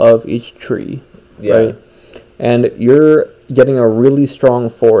level of each tree. Yeah. Right. And you're getting a really strong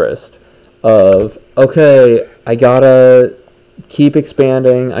forest of, okay, I gotta keep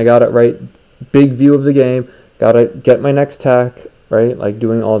expanding. I got it right. Big view of the game. Gotta get my next tech, right? Like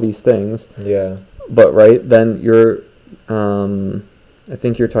doing all these things. Yeah. But then you're, I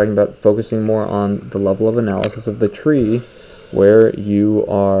think you're talking about focusing more on the level of analysis of the tree, where you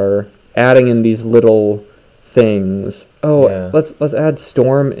are adding in these little things. Let's add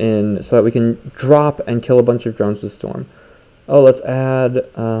Storm in so that we can drop and kill a bunch of drones with Storm. Let's add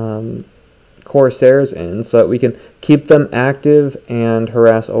Corsairs in so that we can keep them active and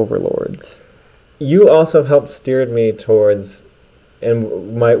harass overlords. You also helped steer me towards,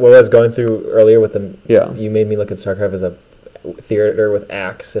 and what I was going through earlier with them. Yeah. You made me look at StarCraft as a theater with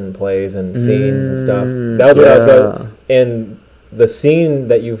acts and plays and scenes and stuff. That was what I was going. And the scene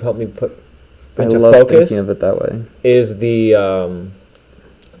that you've helped me put into focus, thinking of it that way, is the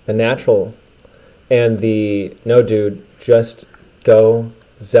natural, and the no, dude, just go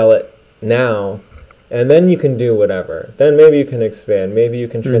Zealot now. And then you can do whatever. Then maybe you can expand. Maybe you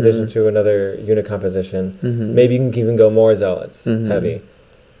can transition to another unit composition. Maybe you can even go more Zealots, heavy.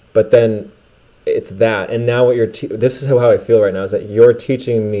 But then it's that. And now what this is how I feel right now, is that you're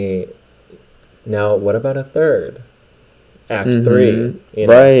teaching me, now what about a third? Act 3. You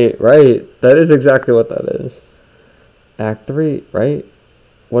know? Right. That is exactly what that is. Act 3, right?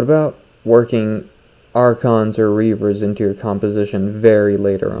 What about working Archons or Reavers into your composition very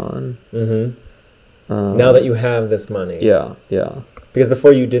later on. Mm-hmm. Now that you have this money. Yeah, yeah. Because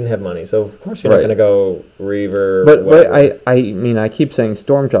before you didn't have money, so of course you're not going to go Reaver. But I mean, I keep saying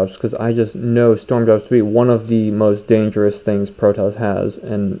Storm Drops because I just know Storm Drops to be one of the most dangerous things Protoss has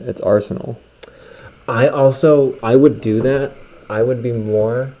in its arsenal. I would do that. I would be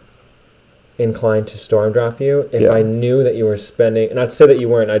more inclined to Storm Drop you if I knew that you were spending, not to say that you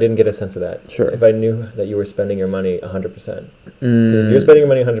weren't, I didn't get a sense of that. Sure. If I knew that you were spending your money 100%. Because if you're spending your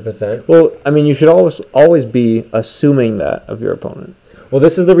money 100%. Well, I mean, you should always be assuming that of your opponent. Well,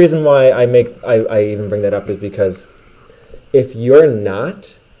 this is the reason why I even bring that up, is because if you're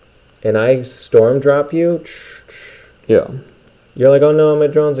not, and I Storm Drop you, yeah, you're like, oh no, my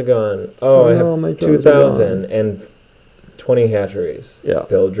drones are gone. Oh, I have 2,000 and 20 hatcheries. Yeah.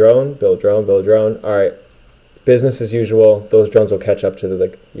 Build drone, build drone, build drone. All right, business as usual. Those drones will catch up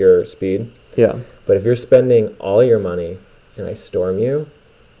to your speed. Yeah. But if you're spending all your money and I storm you,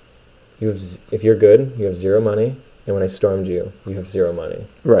 if you're good, you have zero money. And when I stormed you, you have zero money.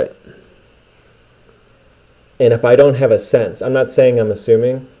 Right. And if I don't have a sense, I'm not saying I'm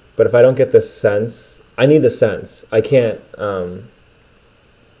assuming, but if I don't get the sense, I need the sense. I can't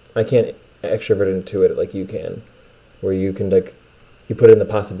extrovert into it like you can, where you can you put it in the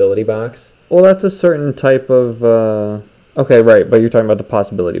possibility box. Well, that's a certain type of. Okay, right, but you're talking about the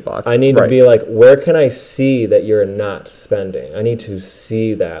possibility box. I need to be like, where can I see that you're not spending? I need to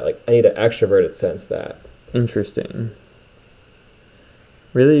see that. Like, I need an extroverted sense that. Interesting.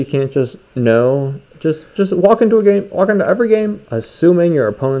 Really, you can't just know. Just walk into every game, assuming your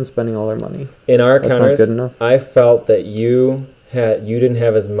opponent's spending all their money. In our counters, not good enough. I felt that you didn't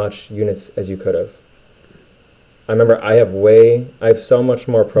have as much units as you could have. I remember I have so much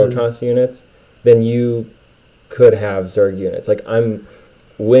more Protoss units than you could have Zerg units. Like, I'm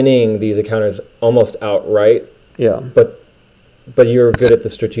winning these encounters almost outright. Yeah. But you're good at the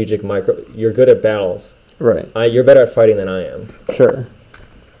strategic micro. You're good at battles. Right. You're better at fighting than I am. Sure.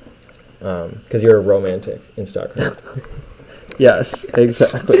 Because you're a romantic in StarCraft. Yes,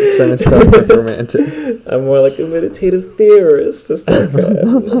 exactly. StarCraft romantic. I'm more like a meditative theorist of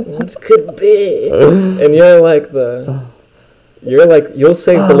StarCraft. What could be? And you'll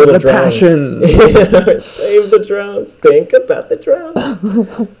save the little drones. Passion. Save the drones. Think about the drones.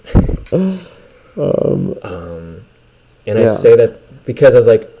 And I say that because I was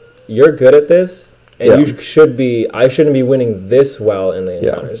like, you're good at this. And I shouldn't be winning this well in the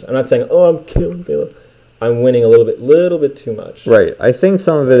encounters. I'm not saying, oh, I'm killing Bela. I'm winning a little bit too much. Right. I think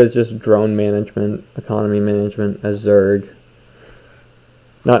some of it is just drone management, economy management as Zerg.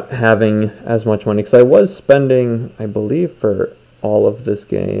 Not having as much money. Because I was spending, I believe, for all of this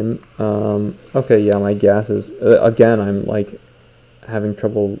game. Okay, yeah, my gas is... again, I'm, having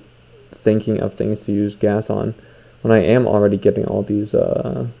trouble thinking of things to use gas on. When I am already getting all these...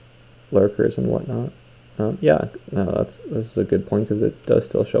 lurkers and whatnot. This is a good point because it does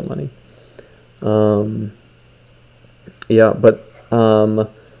still show money. On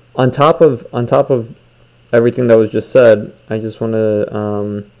top of everything that was just said, I just want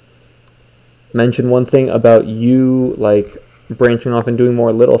to mention one thing about you branching off and doing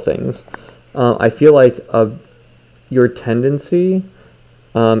more little things. I feel like your tendency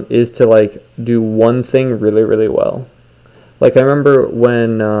is to do one thing really, really well. I remember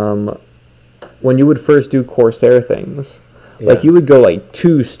when you would first do Corsair things, you would go 2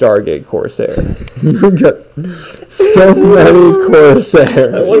 Stargate Corsair. You would get so many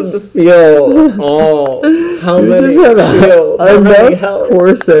Corsair. I wanted to feel how many kills, enough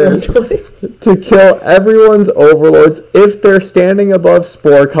Corsair to kill everyone's overlords if they're standing above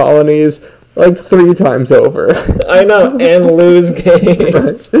spore colonies 3 times over. I know, and lose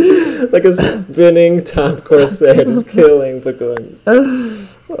games. Like a spinning top Corsair just killing, but going...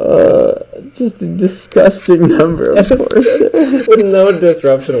 just a disgusting number of Corsairs. With no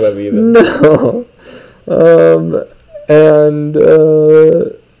disruption web even. No.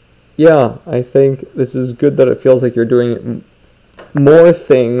 I think this is good that it feels like you're doing more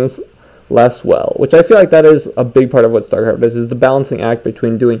things less well, which I feel like that is a big part of what StarCraft is the balancing act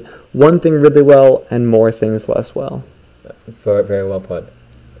between doing one thing really well and more things less well. Very well put.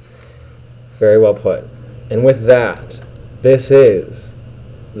 Very well put. And with that, this is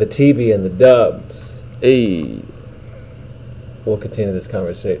the TB and the Dubs. Hey. We'll continue this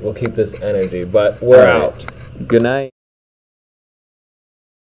conversation. We'll keep this energy, but we're out. Good night.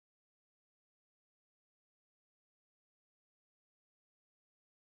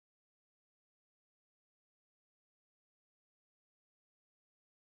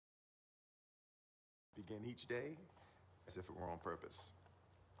 Begin each day as if it were on purpose.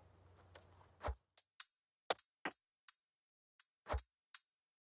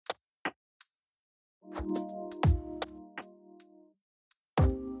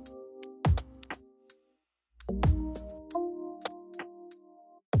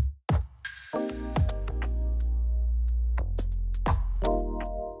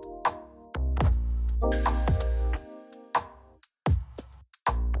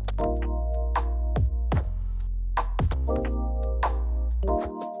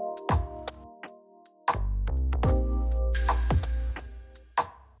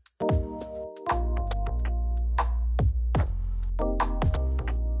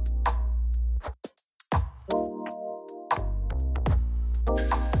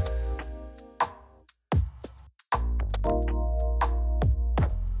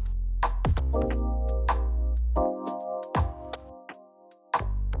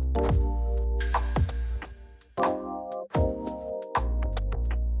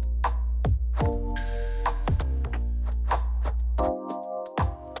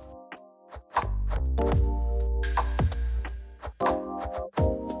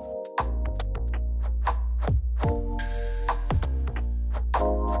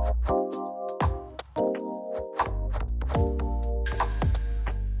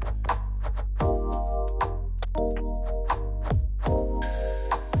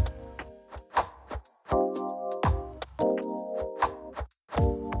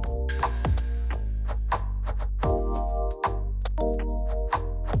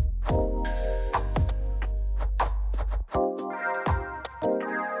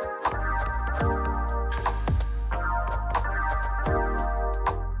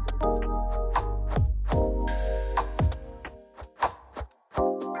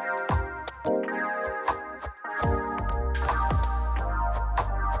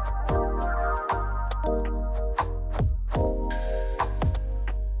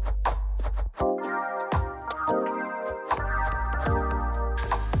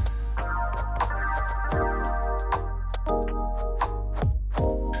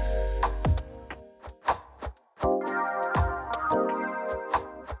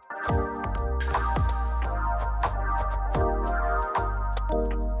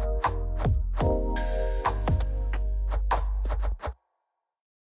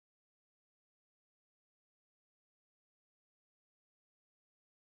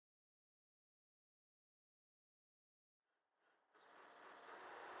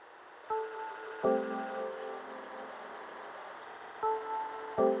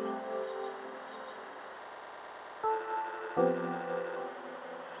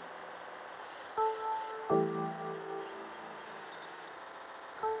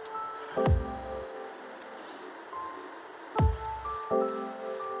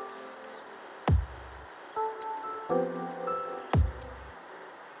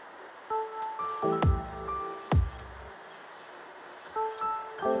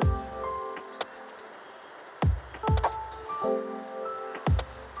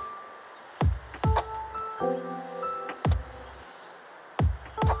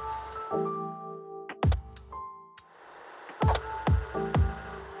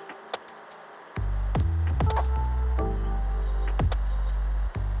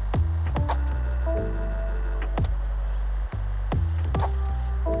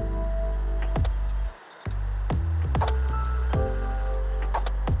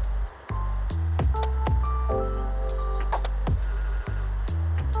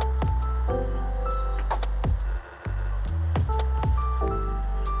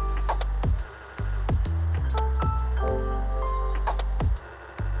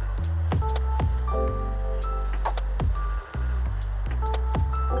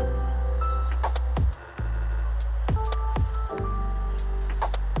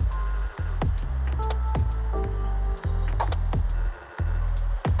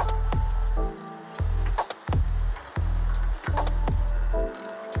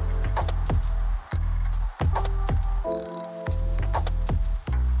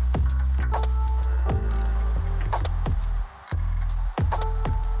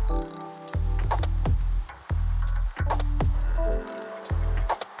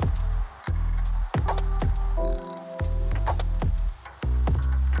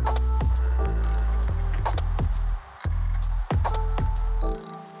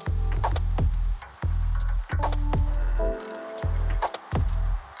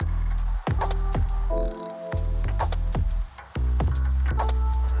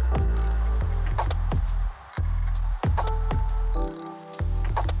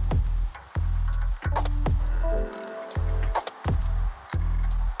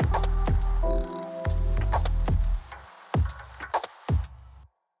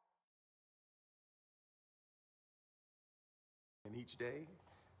 And each day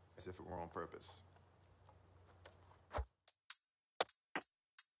as if it were on purpose.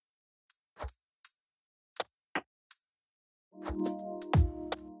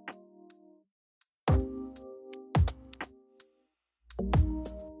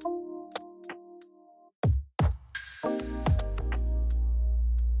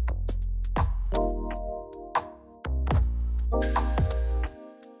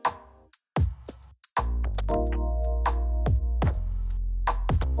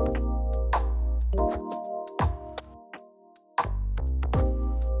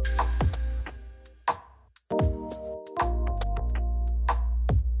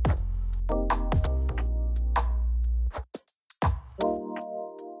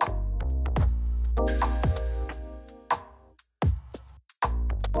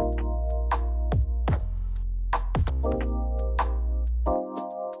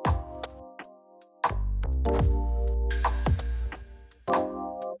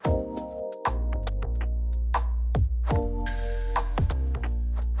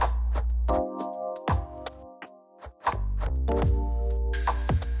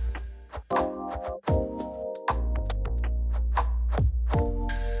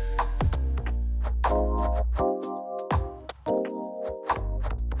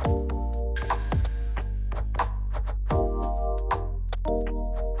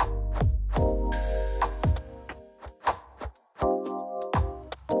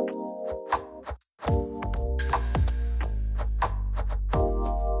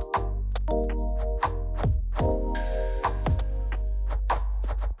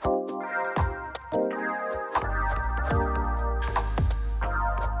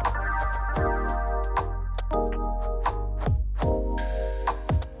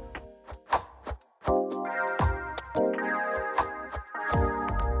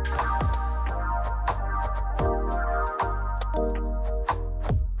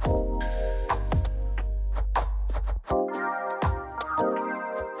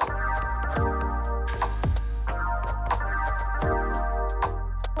 Minerals.